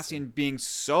Interesting. Cassian being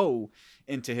so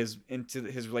into his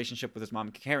relationship with his mom,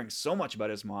 caring so much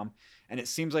about his mom, and it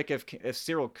seems like if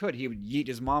Cyril could, he would yeet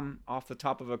his mom off the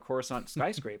top of a Coruscant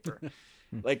skyscraper.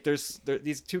 Like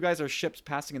these two guys are ships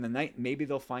passing in the night. Maybe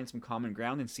they'll find some common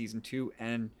ground in season 2,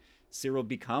 and Cyril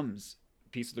becomes a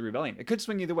piece of the rebellion. It could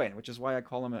swing either way, which is why I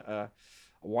call him a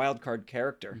wild card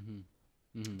character.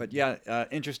 But yeah,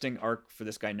 interesting arc for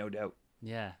this guy, no doubt.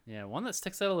 Yeah, one that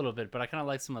sticks out a little bit, but I kind of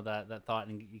like some of that thought,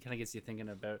 and it kind of gets you thinking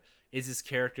about, is this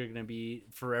character going to be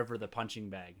forever the punching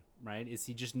bag, right? Is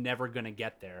he just never going to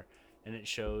get there? And it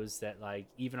shows that, like,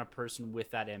 even a person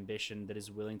with that ambition that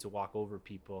is willing to walk over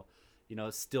people,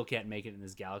 still can't make it in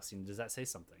this galaxy. And does that say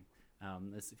something?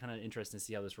 It's kind of interesting to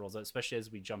see how this rolls out, especially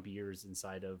as we jump years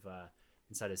inside of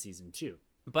season 2.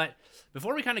 But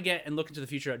before we kind of get and look into the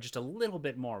future just a little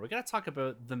bit more, we got to talk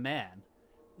about the man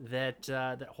that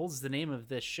holds the name of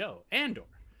this show, Andor.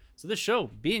 So this show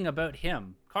being about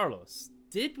him, Carlos,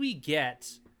 did we get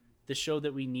the show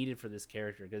that we needed for this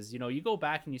character? Because you go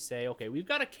back and you say, okay, we've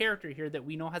got a character here that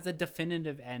we know has a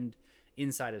definitive end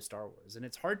inside of Star Wars, and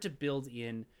it's hard to build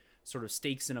in sort of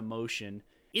stakes and emotion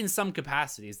in some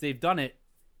capacities. They've done it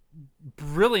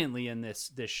brilliantly in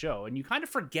this show, and you kind of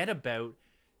forget about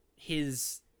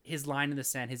his line in the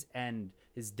sand, his end,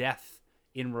 his death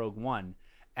in Rogue One,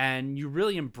 and you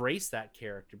really embrace that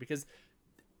character, because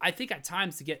I think at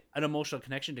times to get an emotional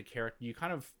connection to character, you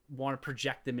kind of want to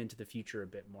project them into the future a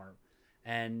bit more,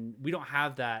 and we don't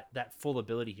have that full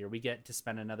ability here. We get to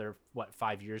spend another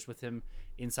 5 years with him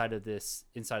inside of this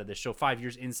show, 5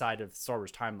 years inside of Star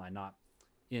Wars timeline, not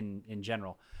in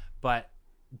general. But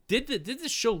did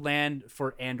this show land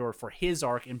for Andor, for his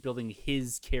arc in building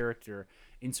his character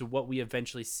into what we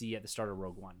eventually see at the start of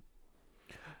Rogue One?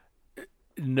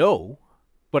 No,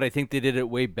 but I think they did it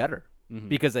way better,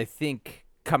 because I think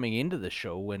coming into the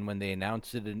show, when they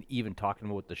announced it and even talking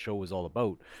about what the show was all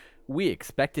about, we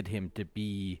expected him to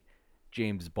be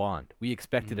James Bond. We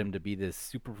expected him to be this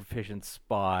super proficient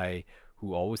spy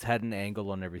who always had an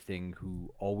angle on everything,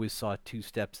 who always saw 2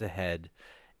 steps ahead,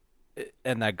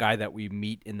 and that guy that we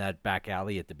meet in that back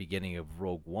alley at the beginning of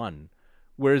Rogue One.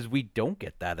 Whereas we don't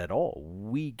get that at all.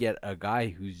 We get a guy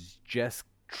who's just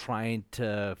trying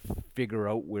to figure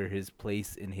out where his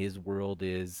place in his world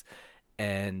is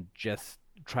and just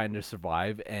trying to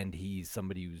survive, and he's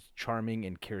somebody who's charming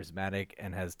and charismatic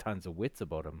and has tons of wits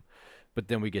about him. But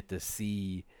then we get to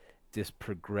see this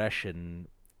progression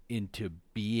into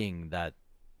being that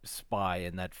spy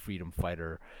and that freedom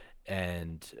fighter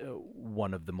and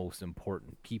one of the most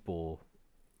important people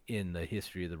in the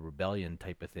history of the rebellion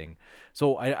type of thing.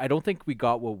 So I don't think we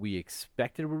got what we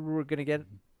expected we were going to get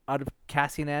out of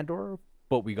Cassian Andor,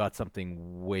 but we got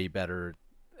something way better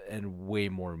and way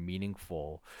more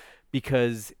meaningful,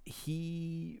 because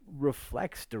he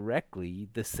reflects directly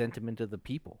the sentiment of the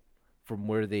people from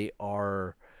where they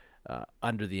are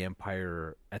under the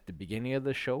Empire at the beginning of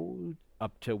the show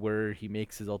up to where he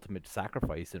makes his ultimate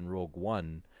sacrifice in Rogue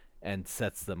One and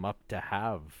sets them up to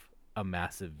have a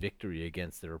massive victory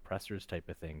against their oppressors type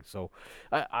of thing. So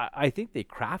I think they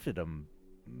crafted him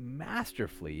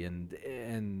masterfully, and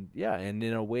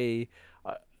in a way,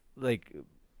 like,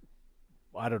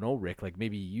 I don't know, Rick, like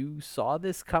maybe you saw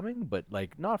this coming, but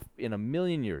like not in a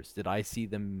million years did I see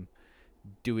them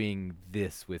doing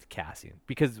this with Cassian,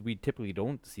 because we typically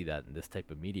don't see that in this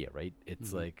type of media, right?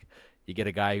 It's like you get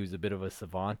a guy who's a bit of a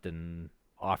savant and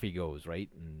off he goes, right?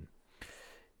 And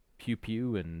pew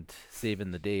pew and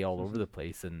saving the day all over the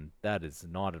place, and that is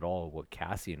not at all what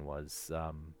Cassian was,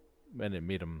 and it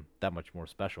made him that much more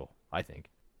special, I think.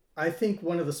 I think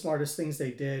one of the smartest things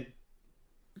they did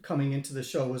coming into the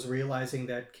show was realizing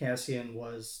that Cassian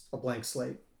was a blank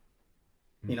slate.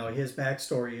 His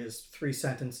backstory is 3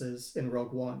 sentences in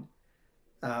Rogue One,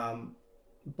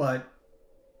 but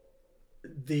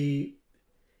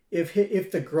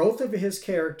if the growth of his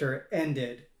character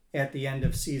ended at the end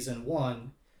of season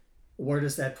 1, where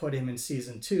does that put him in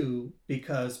season 2?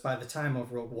 Because by the time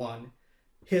of Rogue One,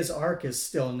 his arc is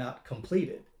still not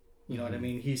completed. You know what I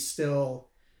mean? He's still,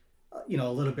 a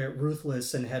little bit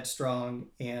ruthless and headstrong,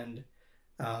 and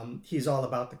he's all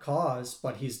about the cause,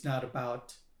 but he's not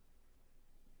about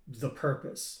the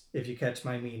purpose, if you catch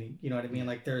my meaning. You know what I mean?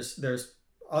 Like there's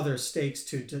other stakes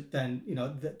to then,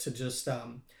 to just,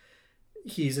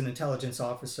 he's an intelligence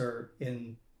officer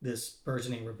in this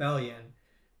burgeoning rebellion.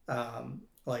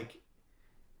 Like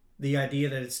the idea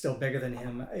that it's still bigger than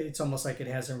him, it's almost like it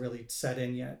hasn't really set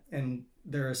in yet. And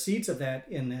there are seeds of that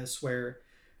in this, where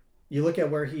you look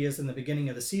at where he is in the beginning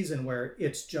of the season, where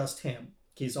it's just him.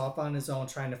 He's off on his own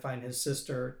trying to find his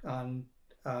sister on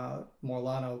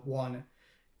Morlana 1,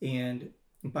 and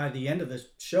by the end of the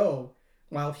show,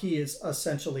 while he is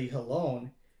essentially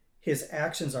alone, his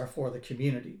actions are for the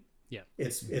community. Yeah.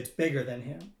 It's bigger than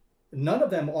him. None of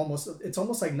them it's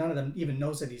almost like none of them even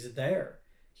knows that he's there.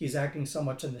 He's acting so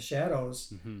much in the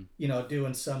shadows,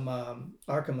 doing some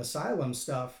Arkham Asylum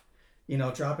stuff,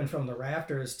 dropping from the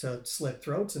rafters to slit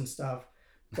throats and stuff.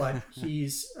 But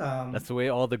he's That's the way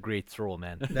all the greats roll,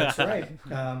 man. that's right.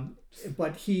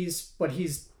 But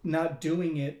he's not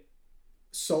doing it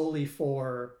solely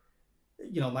for,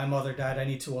 my mother died, I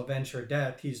need to avenge her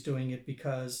death. He's doing it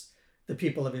because the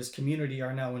people of his community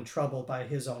are now in trouble by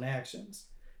his own actions.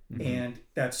 And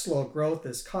that slow growth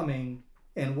is coming,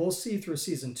 and we'll see through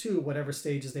season 2 whatever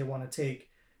stages they want to take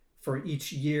for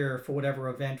each year, for whatever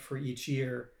event for each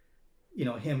year,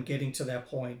 him getting to that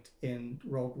point in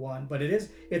Rogue One. But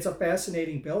it's a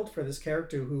fascinating build for this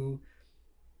character who,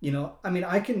 I mean,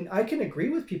 I can agree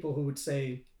with people who would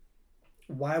say,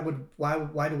 why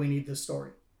do we need this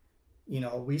story?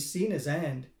 We've seen his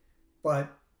end,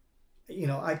 but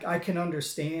I can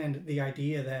understand the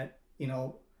idea that,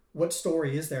 what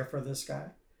story is there for this guy?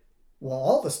 Well,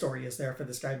 all the story is there for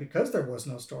this guy because there was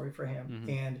no story for him.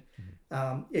 And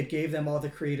it gave them all the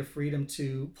creative freedom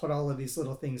to put all of these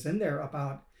little things in there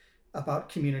about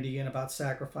community and about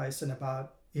sacrifice and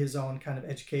about his own kind of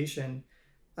education,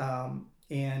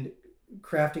 and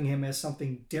crafting him as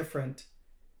something different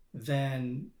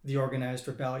than the organized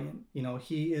rebellion.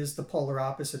 He is the polar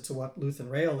opposite to what Luthen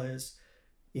Rael is.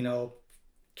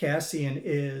 Cassian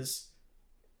is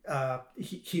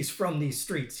he's from these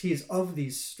streets. He's of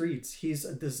these streets. He's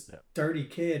this dirty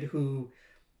kid who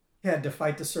had to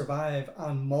fight to survive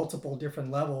on multiple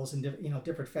different levels and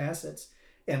different facets.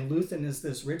 And Luthen is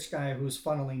this rich guy who's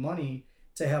funneling money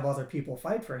to have other people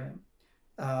fight for him.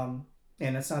 And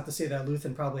it's not to say that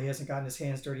Luthen probably hasn't gotten his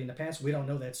hands dirty in the past. We don't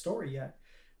know that story yet.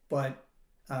 But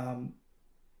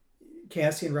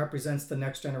Cassian represents the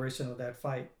next generation of that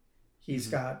fight. He's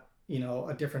got,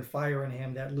 a different fire in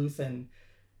him that Luthen,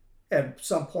 at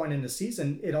some point in the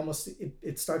season,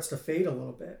 it starts to fade a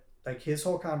little bit. Like his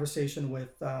whole conversation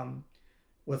with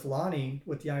Lonnie,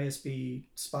 with the ISB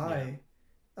spy,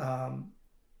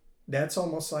 that's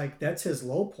almost like that's his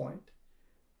low point,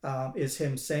 is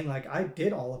him saying like, I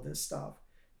did all of this stuff.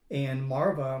 And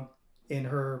Marva, in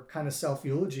her kind of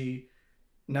self-eulogy,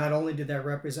 not only did that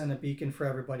represent a beacon for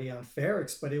everybody on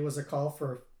Ferrix, but it was a call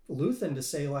for Luthen to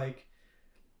say like,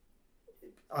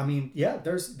 I mean, yeah,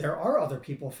 there are other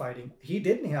people fighting. He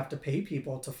didn't have to pay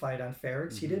people to fight on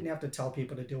Ferrix. He didn't have to tell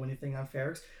people to do anything on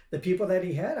Ferrix. The people that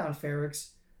he had on Ferrix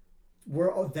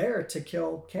were there to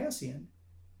kill Cassian.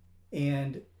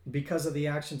 And because of the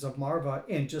actions of Marva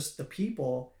and just the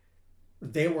people,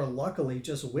 they were luckily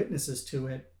just witnesses to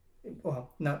it.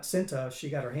 Well, not Cinta. She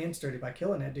got her hands dirty by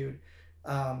killing that dude.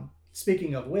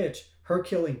 Speaking of which, her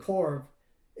killing Corv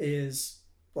is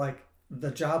like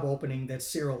the job opening that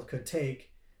Cyril could take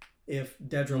if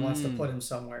Dedra wants to put him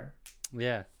somewhere.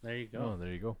 Yeah, there you go. Oh,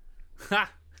 there you go.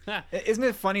 Isn't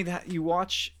it funny that you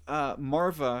watch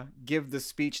Marva give the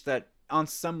speech that on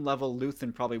some level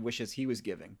Luthen probably wishes he was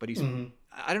giving, but he's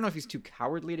I don't know if he's too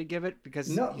cowardly to give it because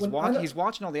he's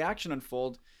watching all the action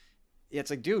unfold. Yeah,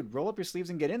 it's like, dude, roll up your sleeves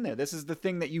and get in there. This is the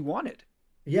thing that you wanted.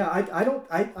 Yeah,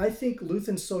 I think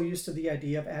Luthen's so used to the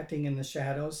idea of acting in the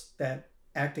shadows that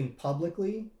acting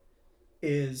publicly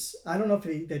is, I don't know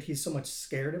if that he's so much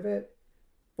scared of it,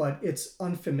 but it's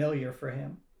unfamiliar for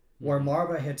him. Where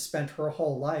Marva had spent her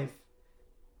whole life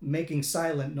making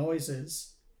silent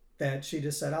noises that she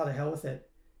just said, oh, to hell with it.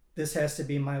 This has to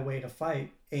be my way to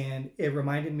fight. And it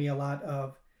reminded me a lot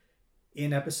of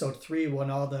in episode 3 when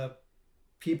all the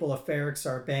people of Ferrix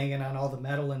are banging on all the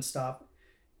metal and stuff.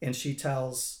 And she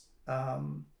tells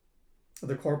the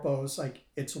corpos, like,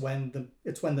 it's when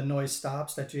the noise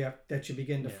stops that you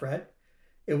begin to fret.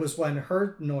 It was when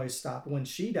her noise stopped, when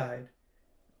she died,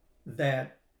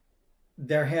 that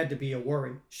there had to be a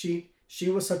worry. She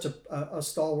was such a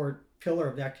stalwart pillar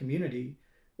of that community.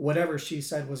 Whatever she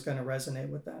said was going to resonate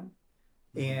with them.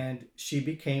 And she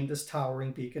became this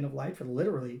towering beacon of light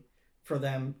for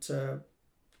them to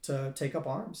take up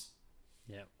arms.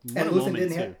 Yeah. And Luthen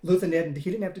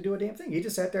didn't have to do a damn thing. He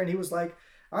just sat there and he was like,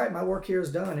 all right, my work here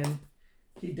is done. And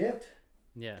he dipped.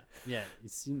 Yeah.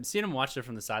 You've seen him watch it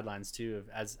from the sidelines too,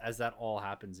 as that all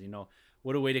happens,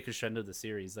 what a way to crescendo the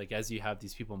series. Like, as you have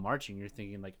these people marching, you're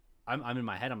thinking like, I'm in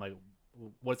my head, I'm like,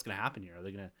 what's going to happen here? Are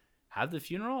they going to have the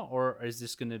funeral, or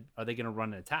are they going to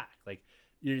run an attack? Like,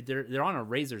 they're on a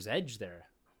razor's edge there.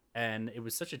 And it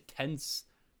was such a tense,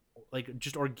 like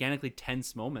just organically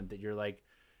tense moment that you're like,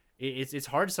 it's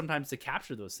hard sometimes to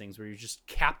capture those things where you're just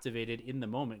captivated in the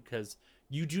moment because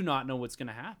you do not know what's going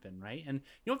to happen, right? And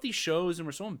you know, with these shows, and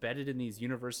we're so embedded in these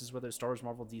universes, whether it's Star Wars,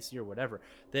 Marvel, DC, or whatever,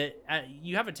 that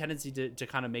you have a tendency to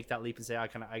kind of make that leap and say, I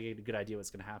get a good idea what's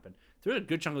going to happen. Through a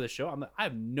good chunk of the show, I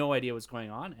have no idea what's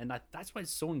going on, and that's why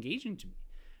it's so engaging to me.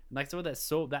 And like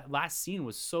so that last scene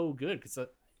was so good because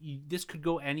this could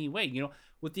go any way. You know,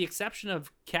 with the exception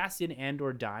of Cassian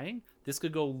Andor dying, this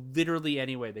could go literally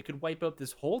any way. They could wipe out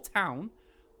this whole town.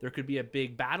 There could be a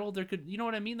big battle. There could, you know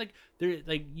what I mean? Like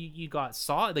you got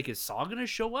Saw. Like, is Saw gonna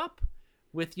show up?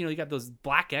 With, you know, you got those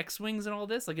black X-wings and all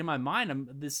this. Like, in my mind,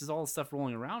 this is all stuff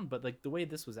rolling around. But like the way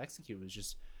this was executed was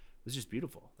just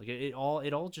beautiful. Like it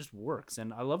all just works.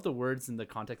 And I love the words and the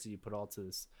context that you put all to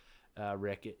this,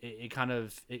 Rick. It kind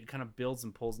of builds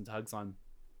and pulls and tugs on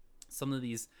some of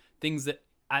these things that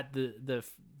at the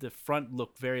front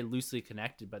look very loosely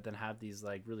connected, but then have these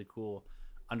like really cool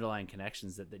underlying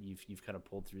connections that you've kind of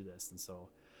pulled through this. And so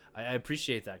I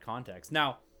appreciate that context.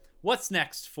 Now, what's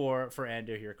next for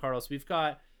Andor here, Carlos? We've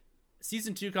got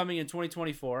season 2 coming in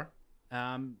 2024.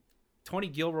 Tony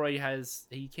Gilroy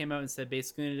he came out and said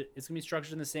basically it's gonna be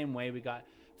structured in the same way. We got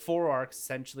 4 arcs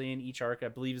essentially, and each arc I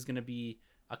believe is gonna be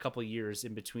a couple years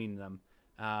in between them.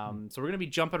 So we're gonna be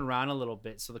jumping around a little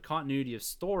bit. So the continuity of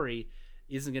story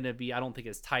isn't going to be, I don't think,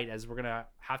 as tight as we're going to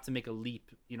have to make a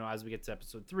leap, you know, as we get to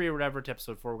episode 3 or whatever, to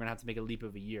episode 4, we're going to have to make a leap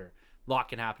of a year. A lot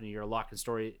can happen in a year, a lot of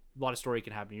story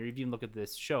can happen in a year. If you even look at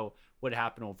this show, what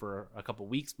happened over a couple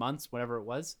weeks, months, whatever it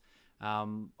was, a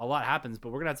lot happens,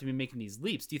 but we're going to have to be making these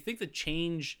leaps. Do you think the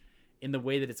change in the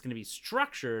way that it's going to be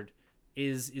structured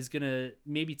is going to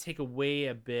maybe take away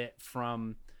a bit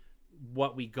from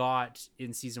what we got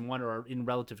in season 1 or in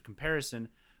relative comparison?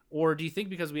 Or do you think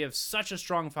because we have such a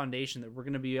strong foundation that we're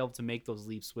going to be able to make those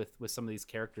leaps with some of these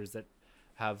characters that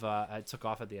have took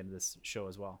off at the end of this show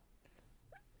as well?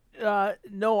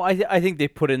 No, I think they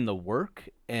put in the work,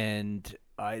 and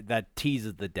that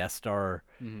teases the Death Star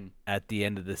at the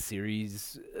end of the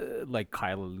series, like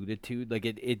Kyle alluded to. Like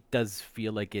it does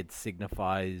feel like it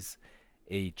signifies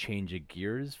a change of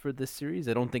gears for this series.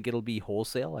 I don't think it'll be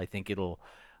wholesale. I think it'll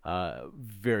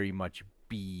very much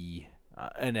be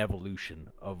an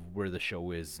evolution of where the show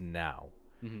is now.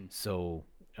 So,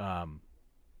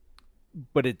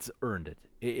 but it's earned it.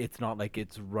 It's not like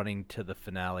it's running to the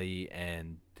finale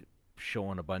and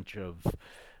showing a bunch of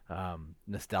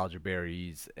nostalgia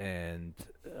berries and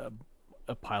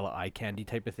a pile of eye candy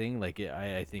type of thing. Like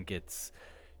I think it's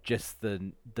just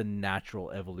the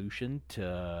natural evolution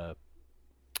to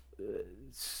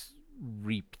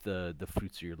reap the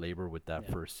fruits of your labor with that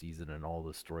first season and all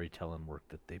the storytelling work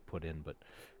that they put in. But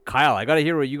Kyle, I gotta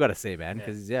hear what you gotta say, man,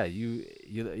 because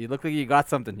you look like you got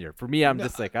something here. For me, I'm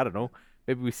just like, I don't know,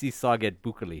 maybe we see Saw get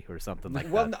Bukali or something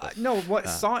like that.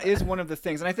 Saw is one of the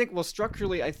things, and I think, well,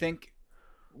 structurally, I think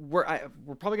we're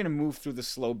probably gonna move through the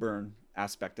slow burn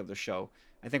aspect of the show.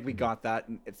 I think we got that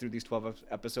through these 12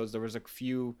 episodes. There was a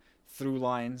few through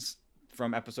lines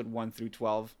from episode 1 through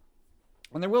 12.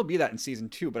 And there will be that in season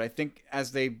 2, but I think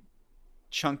as they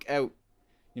chunk out,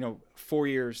 4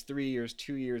 years, 3 years,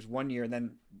 2 years, 1 year, and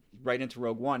then right into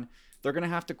Rogue One, they're going to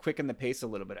have to quicken the pace a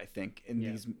little bit, I think, in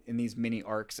these mini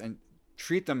arcs and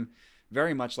treat them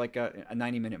very much like a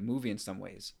 90-minute movie in some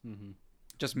ways.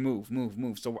 Just move.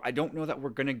 So I don't know that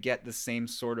we're going to get the same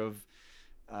sort of,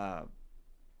 I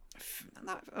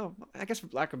guess for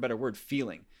lack of a better word,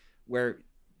 feeling, where,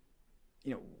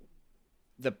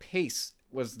 the pace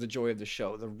was the joy of the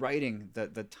show. The writing,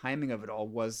 the timing of it all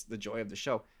was the joy of the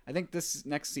show. I think this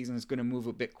next season is going to move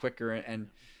a bit quicker and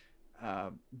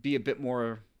be a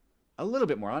little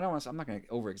bit more. I'm not going to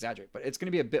over exaggerate, but it's going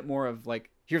to be a bit more of like,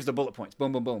 here's the bullet points,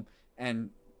 boom, boom, boom,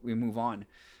 and we move on.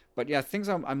 But yeah, things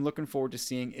I'm looking forward to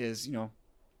seeing is,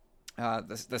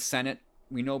 the Senate.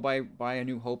 We know by A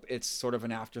New Hope, it's sort of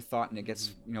an afterthought and it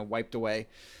gets, wiped away.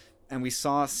 And we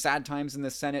saw sad times in the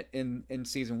Senate in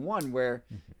season 1 where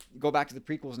you go back to the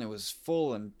prequels and it was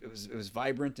full and it was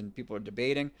vibrant and people are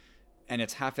debating, and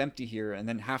it's half empty here. And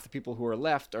then half the people who are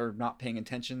left are not paying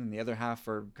attention and the other half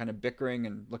are kind of bickering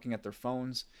and looking at their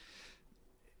phones.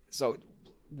 So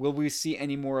will we see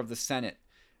any more of the Senate?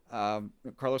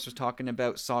 Carlos was talking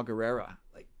about Saw Gerrera.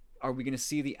 Like, are we going to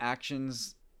see the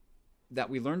actions that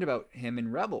we learned about him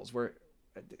in Rebels?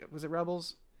 Was it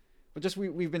Rebels? But just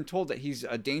we've been told that he's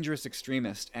a dangerous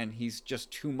extremist and he's just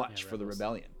too much for the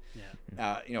rebellion.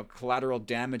 Collateral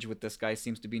damage with this guy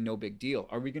seems to be no big deal.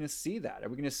 Are we going to see that? Are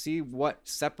we going to see what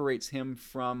separates him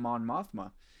from Mon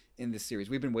Mothma in this series?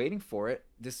 We've been waiting for it.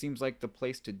 This seems like the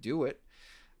place to do it.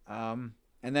 And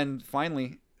then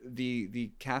finally,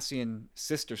 the Cassian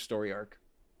sister story arc.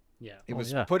 It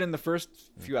was put in the first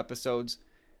few episodes.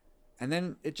 And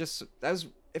then it just that was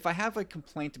if I have a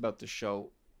complaint about the show,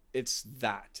 it's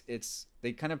that it's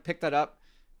they kind of picked that up.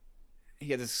 He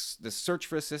had this search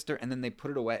for his sister, and then they put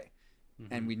it away,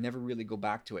 and we never really go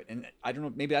back to it. And I don't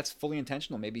know, maybe that's fully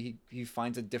intentional. Maybe he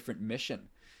finds a different mission.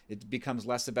 It becomes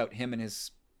less about him and his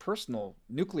personal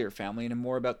nuclear family, and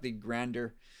more about the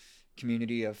grander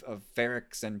community of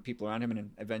Ferrex and people around him, and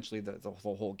eventually the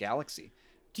whole galaxy.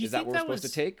 Do you Is that think what we're supposed to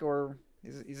was... take, or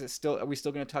is it still? Are we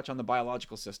still going to touch on the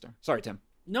biological sister? Sorry, Tim.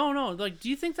 No, like, do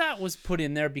you think that was put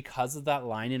in there because of that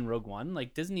line in Rogue One?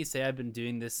 Like, doesn't he say, I've been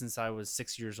doing this since I was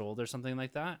 6 years old or something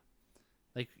like that?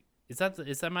 Like, is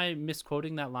that my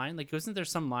misquoting that line? Like, wasn't there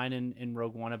some line in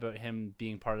Rogue One about him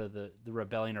being part of the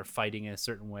rebellion or fighting in a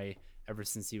certain way ever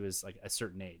since he was, like, a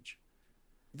certain age?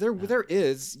 There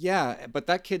is, yeah, but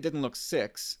that kid didn't look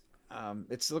 6.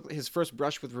 It's his first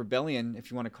brush with rebellion,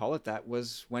 if you want to call it that,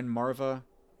 was when Marva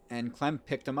and Clem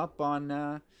picked him up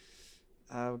on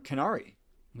Canary.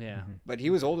 Yeah. But he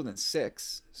was older than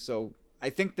 6, so I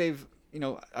think they've, I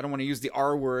don't want to use the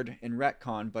R word in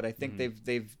retcon, but I think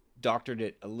they've doctored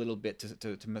it a little bit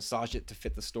to massage it to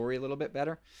fit the story a little bit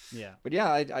better. Yeah. But yeah,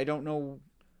 I don't know,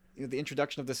 the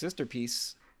introduction of the sister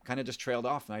piece kind of just trailed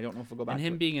off, and I don't know if we'll go back And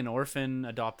him to it. being an orphan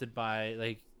adopted by,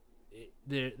 like,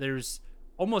 there's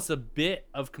almost a bit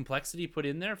of complexity put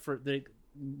in there for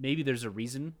maybe there's a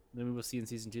reason. Maybe we'll see in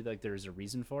season 2, like, there's a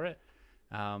reason for it.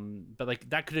 But, like,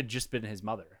 that could have just been his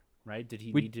mother, right? Did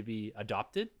he need to be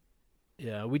adopted?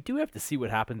 Yeah, we do have to see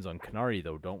what happens on Canary,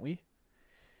 though, don't we?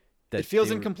 It feels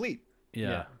incomplete.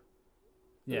 Yeah.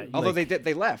 Yeah. Although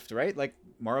they left, right? Like,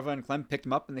 Marva and Clem picked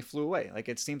him up and they flew away. Like,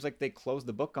 it seems like they closed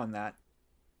the book on that,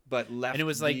 but left. And it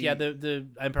was like, the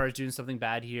Empire's doing something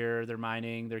bad here. They're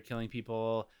mining. They're killing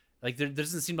people. Like, there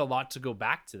doesn't seem a lot to go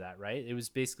back to that, right? It was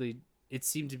basically, it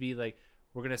seemed to be like,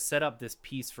 we're going to set up this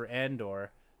piece for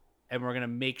Andor, and we're going to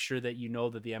make sure that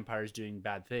that the Empire is doing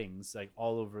bad things, like,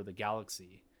 all over the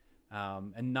galaxy.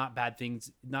 And not bad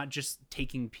things, not just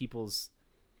taking people's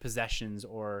possessions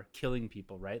or killing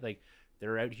people, right? Like,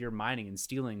 they're out here mining and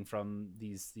stealing from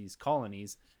these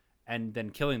colonies and then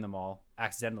killing them all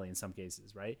accidentally in some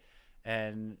cases, right?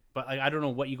 But I don't know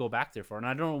what you go back there for. And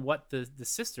I don't know what the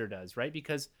sister does, right?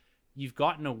 Because you've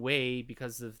gotten away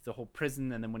because of the whole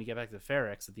prison, and then when you get back to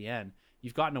Ferrex at the end,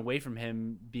 you've gotten away from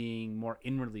him being more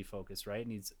inwardly focused, right?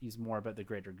 And he's more about the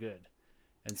greater good.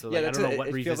 And so, like, I don't know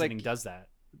what revisiting does that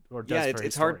or does for his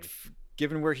it's story. hard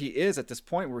given where he is at this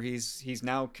point, where he's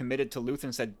now committed to Luthen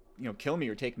and said, kill me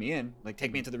or take me in, like,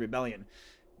 take me into the rebellion.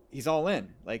 He's all in.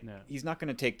 Like, he's not going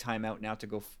to take time out now to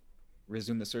go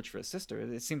resume the search for his sister.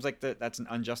 It seems like that's an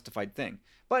unjustified thing,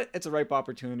 but it's a ripe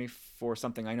opportunity for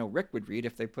something I know Rick would read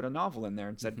if they put a novel in there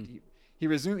and said he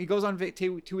goes on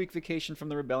 2-week vacation from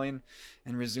the rebellion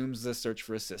and resumes the search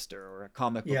for his sister, or a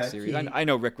comic book series. I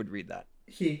know Rick would read that.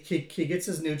 He gets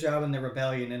his new job in the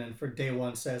rebellion, and then for day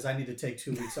one says, I need to take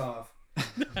 2 weeks off.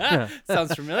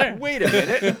 Sounds familiar. Wait a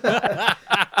minute.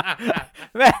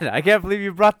 Man, I can't believe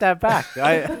you brought that back.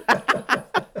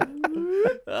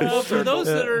 For those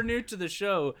that are new to the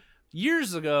show,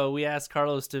 years ago we asked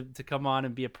Carlos to come on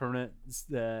and be a permanent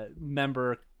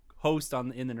member host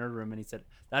in the Nerd Room, and he said,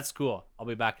 "That's cool. I'll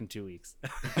be back in 2 weeks."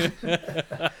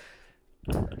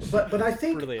 But I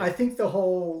think Brilliant. I think the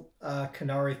whole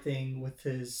Canary thing with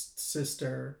his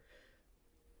sister,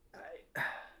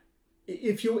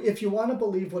 if you want to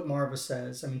believe what Marva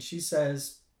says, I mean, she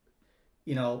says,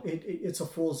 it's a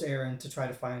fool's errand to try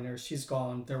to find her. She's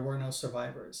gone. There were no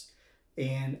survivors.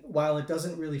 And while it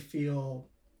doesn't really feel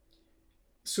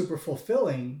super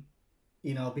fulfilling,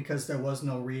 because there was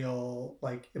no real,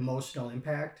 like, emotional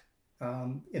impact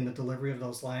in the delivery of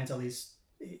those lines, at least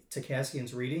to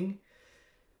Cassian's reading,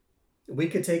 we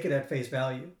could take it at face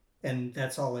value, and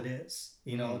that's all it is.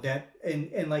 That,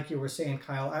 and like you were saying,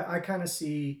 Kyle, I kind of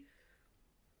see,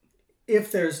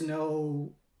 if there's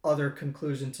no other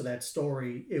conclusion to that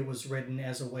story, it was written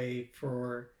as a way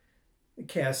for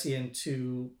Cassian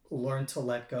to learn to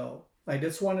let go. Like,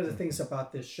 that's one of the things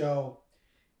about this show,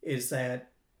 is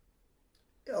that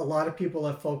a lot of people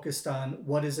have focused on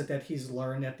what is it that he's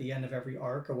learned at the end of every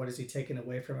arc, or what is he taken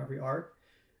away from every arc.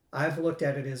 I've looked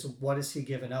at it as, what has he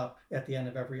given up at the end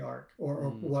of every arc, or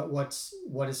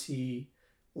what is he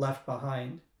left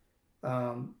behind?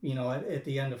 At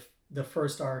the end of the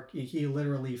first arc, he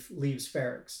literally leaves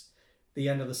Ferrex. The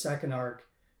end of the second arc,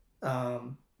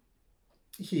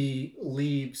 he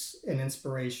leaves an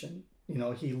inspiration.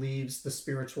 He leaves the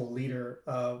spiritual leader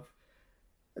of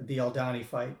the Aldhani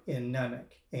fight in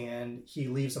Namek, and he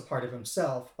leaves a part of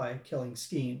himself by killing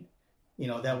Skeen.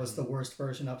 That was the worst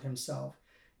version of himself.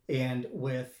 And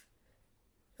with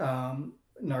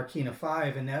Narkina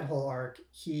 5 and that whole arc,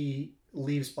 he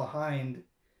leaves behind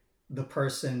the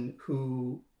person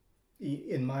who,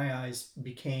 in my eyes,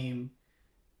 became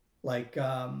like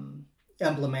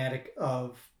emblematic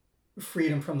of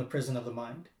freedom from the prison of the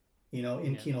mind,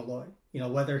 in Kino Loy.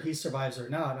 Whether he survives or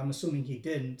not, I'm assuming he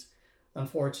didn't,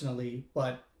 unfortunately,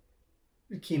 but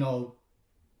Kino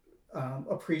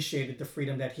appreciated the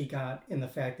freedom that he got in the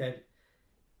fact that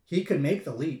he could make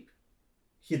the leap.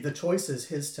 The choice is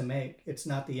his to make. It's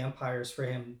not the Empire's for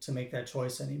him to make that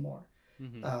choice anymore.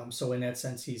 So in that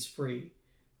sense, he's free.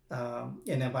 And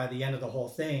then by the end of the whole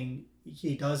thing,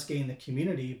 he does gain the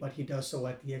community, but he does so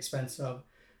at the expense of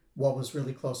what was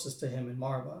really closest to him in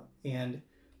Marva. And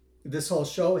this whole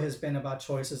show has been about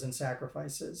choices and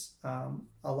sacrifices,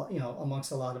 a lot,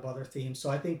 amongst a lot of other themes.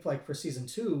 So I think like for season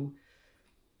 2,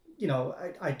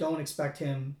 I don't expect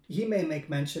him. He may make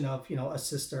mention of, a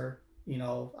sister,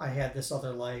 I had this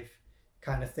other life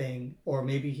kind of thing, or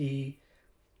maybe he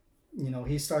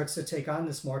starts to take on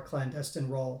this more clandestine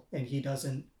role, and he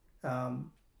doesn't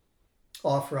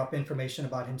offer up information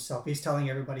about himself. He's telling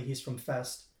everybody he's from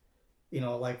Fest,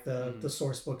 like the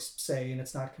source books say, and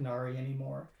it's not Canary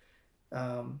anymore.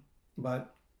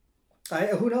 But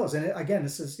who knows? And again,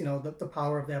 this is the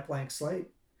power of that blank slate.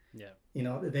 Yeah.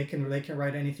 They can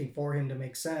write anything for him to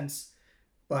make sense.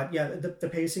 But yeah, the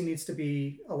pacing needs to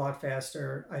be a lot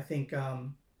faster. I think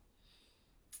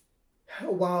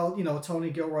while Tony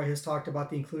Gilroy has talked about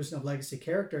the inclusion of legacy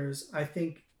characters, I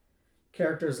think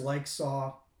characters like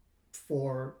Saw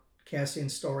for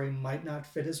Cassian's story might not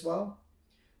fit as well.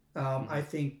 I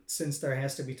think since there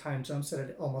has to be time jumps, that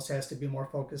it almost has to be more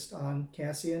focused on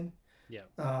Cassian. Yeah.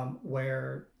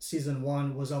 Where season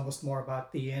 1 was almost more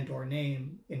about the Andor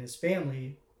name in his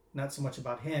family, not so much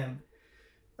about him.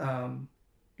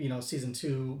 Season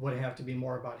 2 would have to be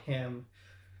more about him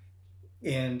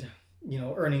and,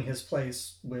 earning his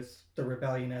place with the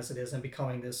rebellion as it is and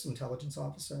becoming this intelligence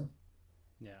officer.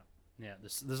 Yeah.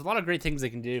 There's a lot of great things they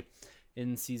can do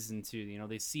in season 2.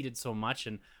 They seeded so much,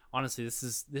 and honestly, this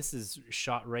is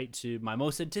shot right to my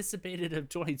most anticipated of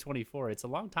 2024. It's a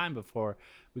long time before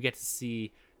we get to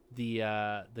see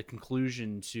the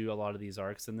conclusion to a lot of these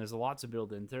arcs, and there's a lot to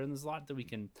build in there, and there's a lot that we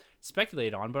can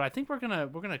speculate on. But I think we're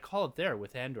gonna call it there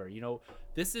with Andor.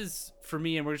 This is for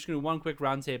me, and we're just gonna do one quick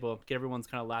roundtable, get everyone's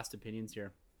kind of last opinions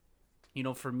here.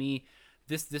 For me,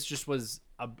 this just was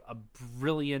a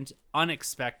brilliant,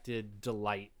 unexpected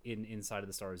delight inside of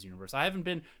the Star Wars universe. I haven't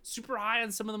been super high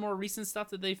on some of the more recent stuff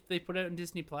that they put out in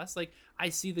Disney Plus. Like, I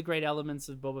see the great elements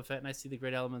of Boba Fett and I see the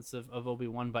great elements of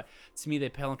Obi-Wan, but to me they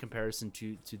pale in comparison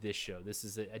to this show. This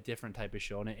is a different type of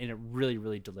show, and it really,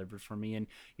 really delivered for me. And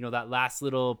that last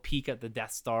little peek at the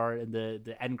Death Star and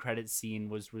the end credits scene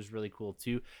was really cool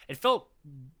too. It felt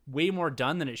way more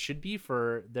done than it should be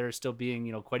for there still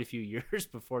being quite a few years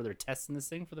before they're testing this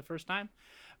thing for the first time.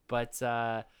 But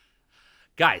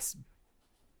guys,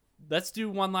 let's do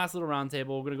one last little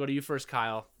roundtable. We're gonna go to you first,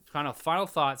 Kyle. Kind of final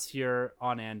thoughts here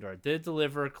on Andor. Did it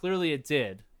deliver? Clearly it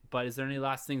did, but is there any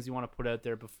last things you want to put out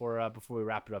there before we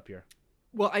wrap it up here?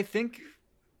 Well, I think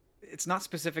it's not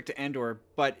specific to Andor,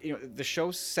 but the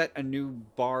show set a new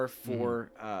bar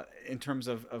for in terms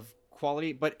of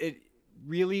quality, but it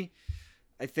really,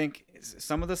 I think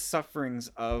some of the sufferings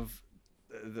of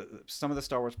some of the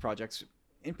Star Wars projects,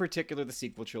 in particular the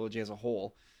sequel trilogy as a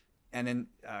whole, and then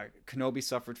Kenobi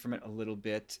suffered from it a little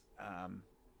bit,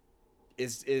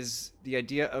 is the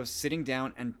idea of sitting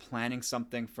down and planning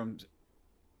something from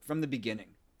the beginning.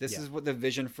 This is what the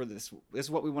vision for this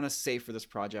is, what we want to say for this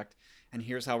project, and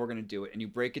here's how we're going to do it. And you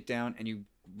break it down and you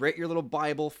write your little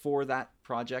Bible for that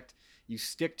project. You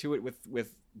stick to it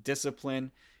with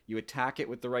discipline. You attack it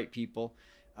with the right people.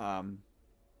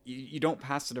 You don't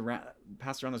pass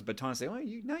around this baton and say, "Oh,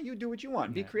 now you do what you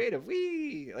want. Be creative."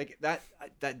 Like that.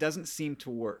 That doesn't seem to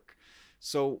work.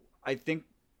 So I think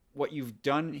what you've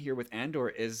done here with Andor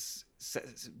is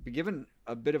be given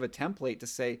a bit of a template to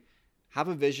say, have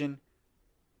a vision,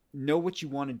 know what you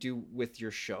want to do with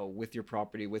your show, with your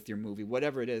property, with your movie,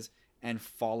 whatever it is, and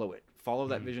follow it. Follow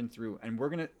that vision through. And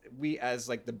we as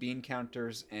like the bean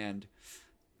counters and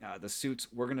the suits,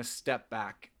 we're gonna step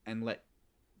back and let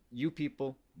you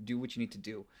people do what you need to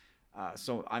do.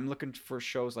 So I'm looking for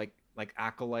shows like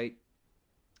Acolyte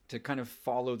to kind of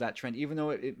follow that trend, even though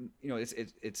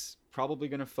it's probably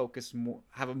going to focus more,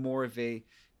 have a more of a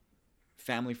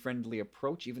family friendly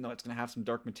approach, even though it's going to have some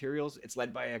dark materials. It's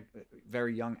led by a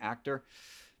very young actor,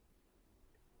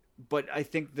 but I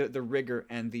think the rigor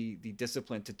and the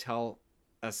discipline to tell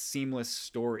a seamless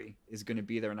story is going to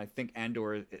be there, and I think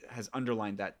Andor has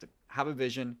underlined that. To have a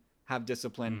vision, have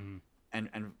discipline, and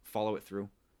follow it through.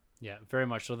 Yeah, very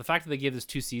much so. The fact that they gave this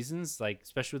 2 seasons, like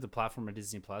especially with the platform of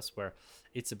Disney Plus, where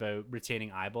it's about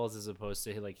retaining eyeballs as opposed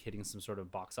to like hitting some sort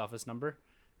of box office number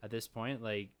at this point,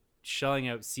 like shelling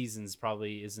out seasons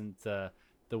probably isn't the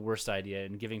worst idea,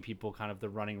 and giving people kind of the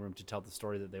running room to tell the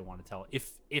story that they want to tell,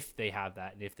 if they have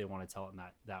that, and if they want to tell it in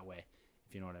that way,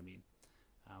 if you know what I mean.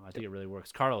 I think it really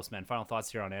works. Carlos, man, final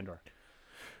thoughts here on Andor.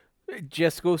 It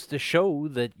just goes to show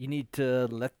that you need to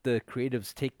let the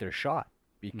creatives take their shot,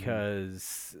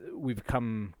 because we've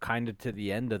come kind of to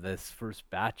the end of this first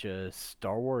batch of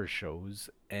Star Wars shows,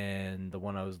 and the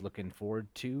one I was looking forward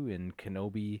to in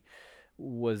Kenobi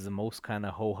was the most kind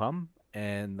of ho-hum,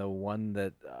 and the one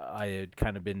that I had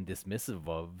kind of been dismissive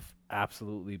of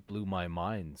absolutely blew my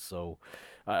mind. So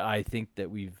I think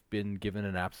that we've been given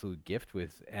an absolute gift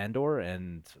with Andor,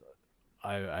 and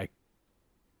I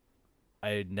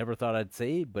I never thought I'd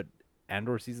say, but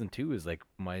Andor season 2 is like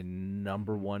my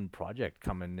number one project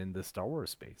coming in the Star Wars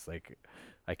space. Like,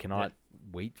 I cannot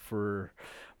wait for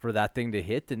that thing to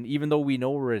hit. And even though we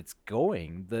know where it's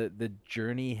going, the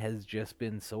journey has just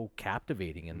been so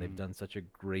captivating, and they've done such a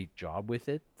great job with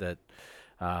it that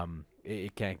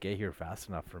it can't get here fast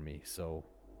enough for me. So,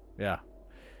 yeah.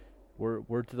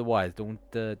 Word to the wise: don't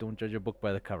judge a book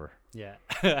by the cover. Yeah,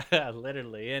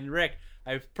 literally. And Rick,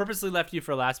 I've purposely left you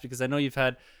for last because I know you've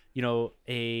had,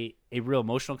 a real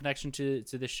emotional connection to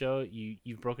this show.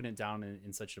 You've broken it down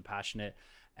in such a passionate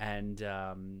and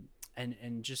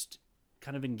just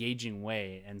kind of engaging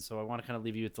way. And so I want to kind of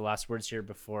leave you with the last words here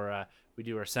before we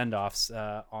do our send offs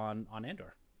on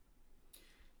Andor.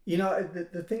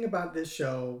 The thing about this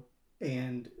show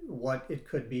and what it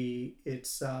could be,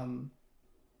 it's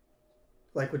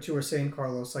like what you were saying,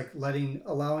 Carlos, like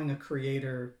allowing a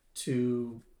creator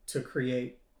to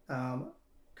create,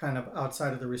 kind of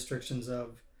outside of the restrictions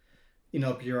of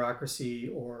bureaucracy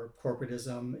or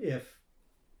corporatism, if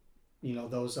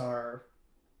those are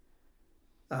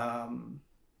kind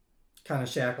of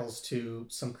shackles to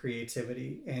some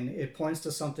creativity. And it points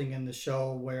to something in the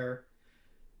show where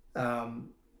Star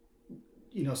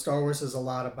Wars is a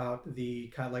lot about the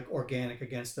kind of like organic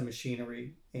against the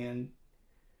machinery. And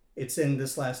it's in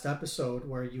this last episode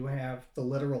where you have the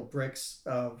literal bricks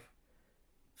of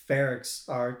Ferrix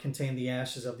contain the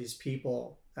ashes of these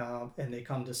people, and they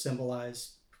come to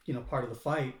symbolize part of the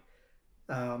fight.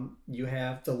 You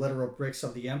have the literal bricks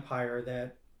of the Empire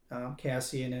that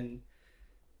Cassian and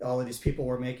all of these people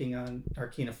were making on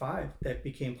Arcana 5 that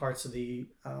became parts of the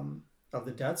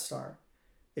Death Star.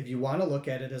 If you want to look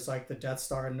at it as like the Death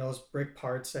Star and those brick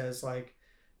parts as like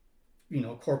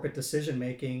corporate decision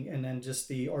making, and then just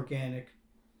the organic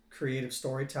creative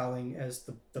storytelling as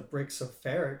the bricks of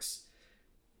Ferrix,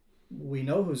 we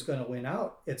know who's going to win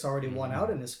out. It's already won out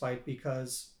in this fight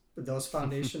because those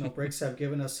foundational bricks have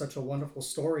given us such a wonderful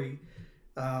story,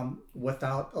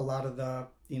 without a lot of the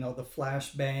the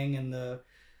flash bang and the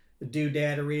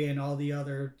doodaddery and all the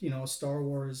other Star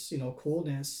Wars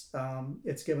coolness.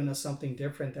 It's given us something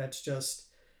different that's just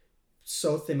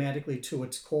so thematically to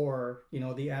its core.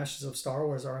 The ashes of Star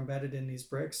Wars are embedded in these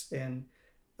bricks, and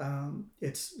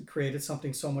it's created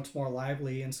something so much more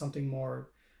lively and something more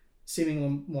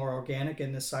seemingly more organic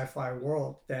in this sci-fi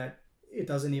world, that it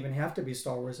doesn't even have to be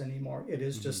Star Wars anymore. It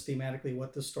is just thematically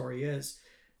what the story is.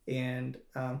 And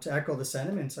to echo the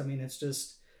sentiments, I mean, it's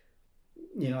just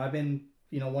I've been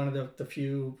one of the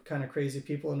few kind of crazy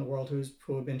people in the world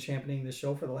who have been championing this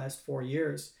show for the last 4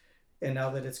 years. And now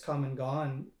that it's come and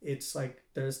gone, it's like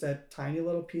there's that tiny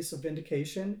little piece of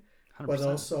vindication, 100%. But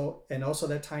also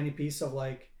that tiny piece of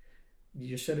like,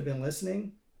 you should have been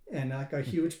listening. And like a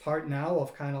huge part now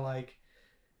of kind of like,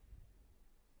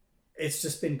 it's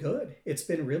just been good. It's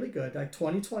been really good. Like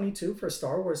 2022 for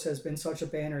Star Wars has been such a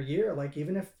banner year. Like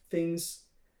even if things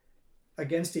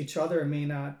against each other may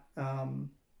not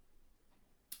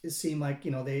seem like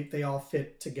they all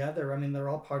fit together. I mean, they're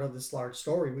all part of this large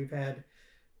story. We've had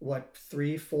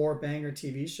 3-4 banger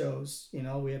TV shows.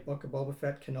 We had Book of Boba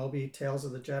Fett, Kenobi, Tales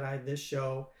of the Jedi, this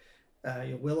show.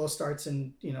 Willow starts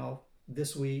in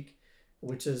this week,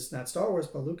 which is not Star Wars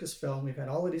but Lucasfilm. We've had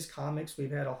all of these comics.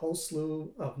 We've had a whole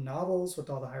slew of novels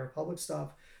with all the High Republic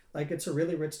stuff. Like, it's a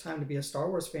really rich time to be a Star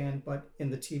Wars fan. But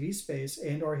in the TV space,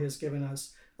 Andor has given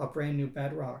us a brand new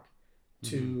bedrock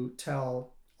to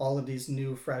tell all of these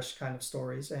new, fresh kind of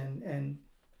stories. And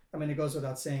I mean, it goes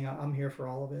without saying, I'm here for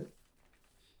all of it.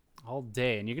 All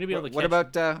day. And you're going to be able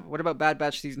to what about Bad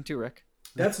Batch season 2, Rick?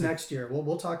 That's next year.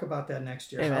 We'll talk about that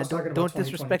next year. Hey, man, don't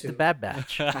disrespect the Bad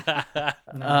Batch.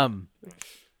 No.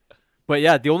 But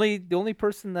yeah, the only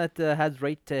person that has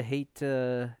right to hate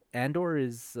Andor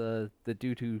is the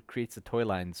dude who creates the toy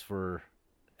lines for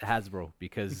Hasbro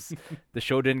because the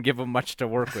show didn't give them much to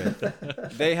work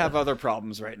with. They have other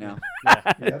problems right now.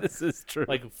 Yep. This is true.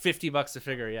 Like $50 a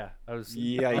figure. Yeah, I was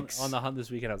Yikes. on the hunt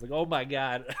this weekend. I was like, oh my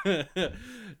god.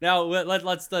 Now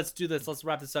let's do this. Let's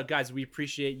wrap this up, guys. We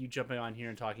appreciate you jumping on here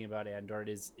and talking about Andor.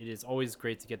 It is always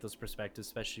great to get those perspectives,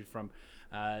 especially from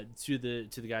to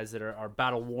the guys that are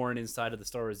battle worn inside of the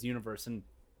Star Wars universe. And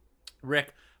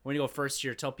Rick, when you go first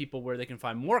here, tell people where they can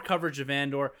find more coverage of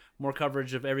Andor, more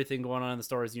coverage of everything going on in the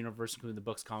Star Wars universe, including the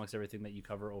books, comics, everything that you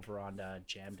cover over on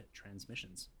Jammed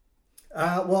Transmissions.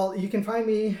 Well, you can find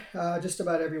me just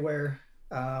about everywhere,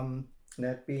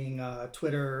 that being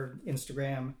Twitter,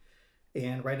 Instagram,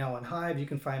 and right now on Hive. You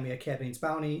can find me at Cat Bane's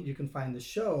Bounty. You can find the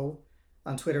show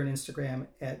on Twitter and Instagram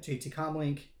at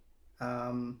JTComlink.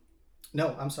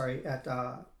 No, I'm sorry,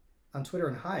 on Twitter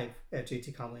and Hive at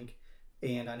JTComlink,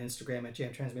 and on Instagram at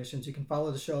Jam Transmissions. You can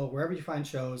follow the show wherever you find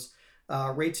shows.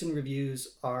 Rates and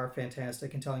reviews are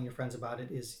fantastic, and telling your friends about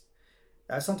it is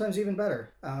sometimes even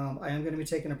better. I am going to be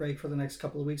taking a break for the next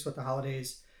couple of weeks with the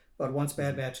holidays, but once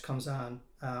Bad Batch comes on,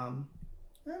 I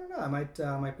don't know, I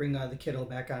might bring the kiddo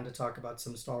back on to talk about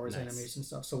some Star Wars animation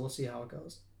stuff. So we'll see how it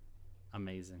goes.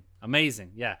 Amazing.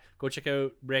 Yeah, go check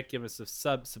out Rick. Give us a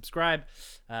subscribe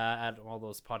at all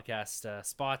those podcast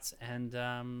spots, and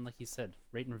like you said,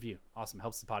 rate and review. Awesome,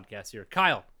 helps the podcast here.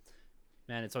 Kyle,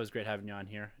 man, it's always great having you on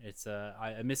here. It's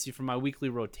I miss you from my weekly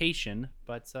rotation,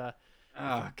 but oh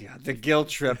god, the guilt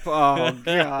trip. Oh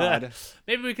god.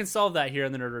 Maybe we can solve that here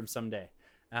in the Nerd Room someday.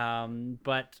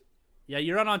 But yeah,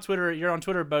 you're on Twitter. You're on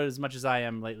Twitter about as much as I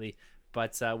am lately.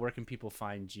 But where can people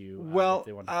find you? Well, if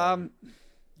they want to follow you?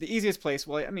 The easiest place,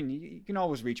 well, I mean, you can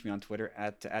always reach me on Twitter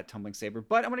at Tumbling Saber,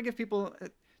 but I'm going to give people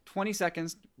 20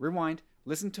 seconds, rewind,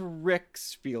 listen to Rick's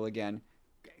spiel again.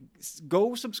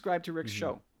 Go subscribe to Rick's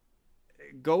show.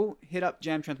 Go hit up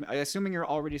Jam Transmission. Assuming you're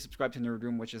already subscribed to Nerd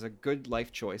Room, which is a good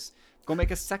life choice. Go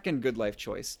make a second good life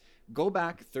choice. Go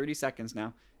back 30 seconds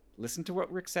now. Listen to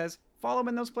what Rick says. Follow him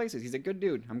in those places. He's a good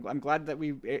dude. I'm glad that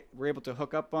we were able to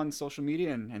hook up on social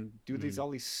media and do all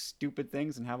these stupid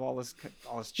things and have all this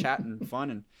chat and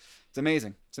fun, and it's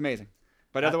amazing.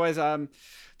 But otherwise,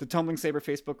 the Tumbling Saber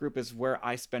Facebook group is where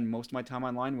I spend most of my time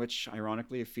online, which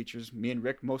ironically features me and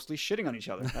Rick mostly shitting on each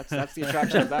other. That's the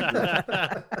attraction of that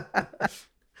group.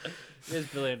 It is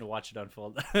brilliant to watch it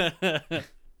unfold.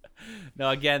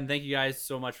 No, again, thank you guys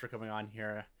so much for coming on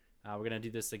here. We're going to do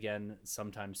this again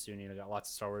sometime soon. You know, got lots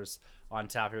of Star Wars on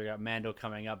tap here. We got Mando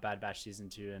coming up, Bad Batch Season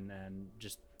 2, and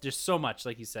just so much.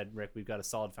 Like you said, Rick, we've got a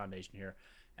solid foundation here,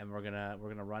 and we're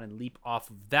gonna run and leap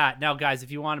off of that. Now, guys, if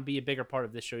you want to be a bigger part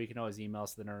of this show, you can always email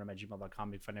us at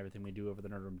thenerdroom@gmail.com. You can find everything we do over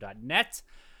thenerdroom.net.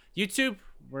 YouTube,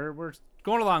 we're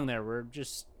going along there. We're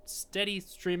just steady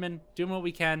streaming, doing what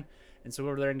we can. And so go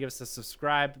over there and give us a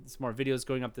subscribe. There's more videos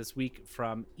going up this week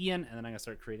from Ian, and then I'm going to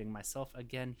start creating myself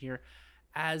again here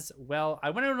as well. I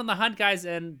went out on the hunt, guys,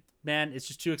 and man, it's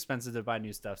just too expensive to buy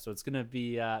new stuff. So it's gonna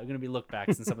be look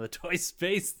backs in some of the toy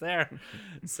space there.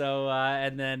 So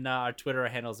and then our Twitter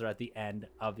handles are at the end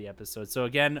of the episode. So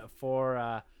again,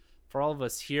 for all of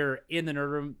us here in the Nerd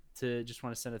Room, to just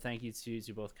want to send a thank you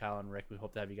to both Kyle and Rick. We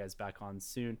hope to have you guys back on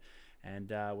soon.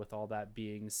 And with all that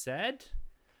being said,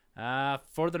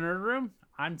 for the Nerd Room,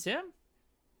 I'm Tim.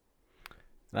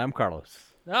 And I'm Carlos.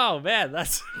 Oh man,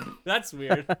 that's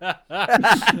weird.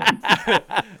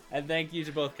 And thank you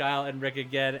to both Kyle and Rick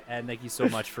again, and thank you so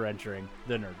much for entering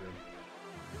the Nerd Room.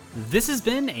 This has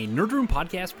been a Nerd Room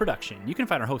podcast production. You can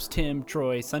find our hosts Tim,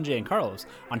 Troy, Sanjay, and Carlos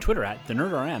on Twitter at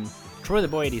TheNerdRM,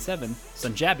 TroyTheBoy87,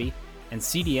 Sunjabi, and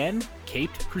CDN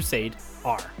Caped Crusade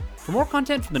R. For more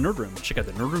content from the Nerd Room, check out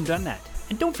thenerdroom.net,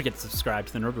 and don't forget to subscribe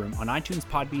to the Nerd Room on iTunes,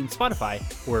 Podbean, Spotify,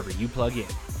 or wherever you plug in.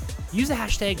 Use the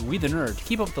hashtag WeTheNerd to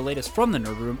keep up with the latest from the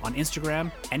Nerd Room on Instagram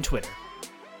and Twitter.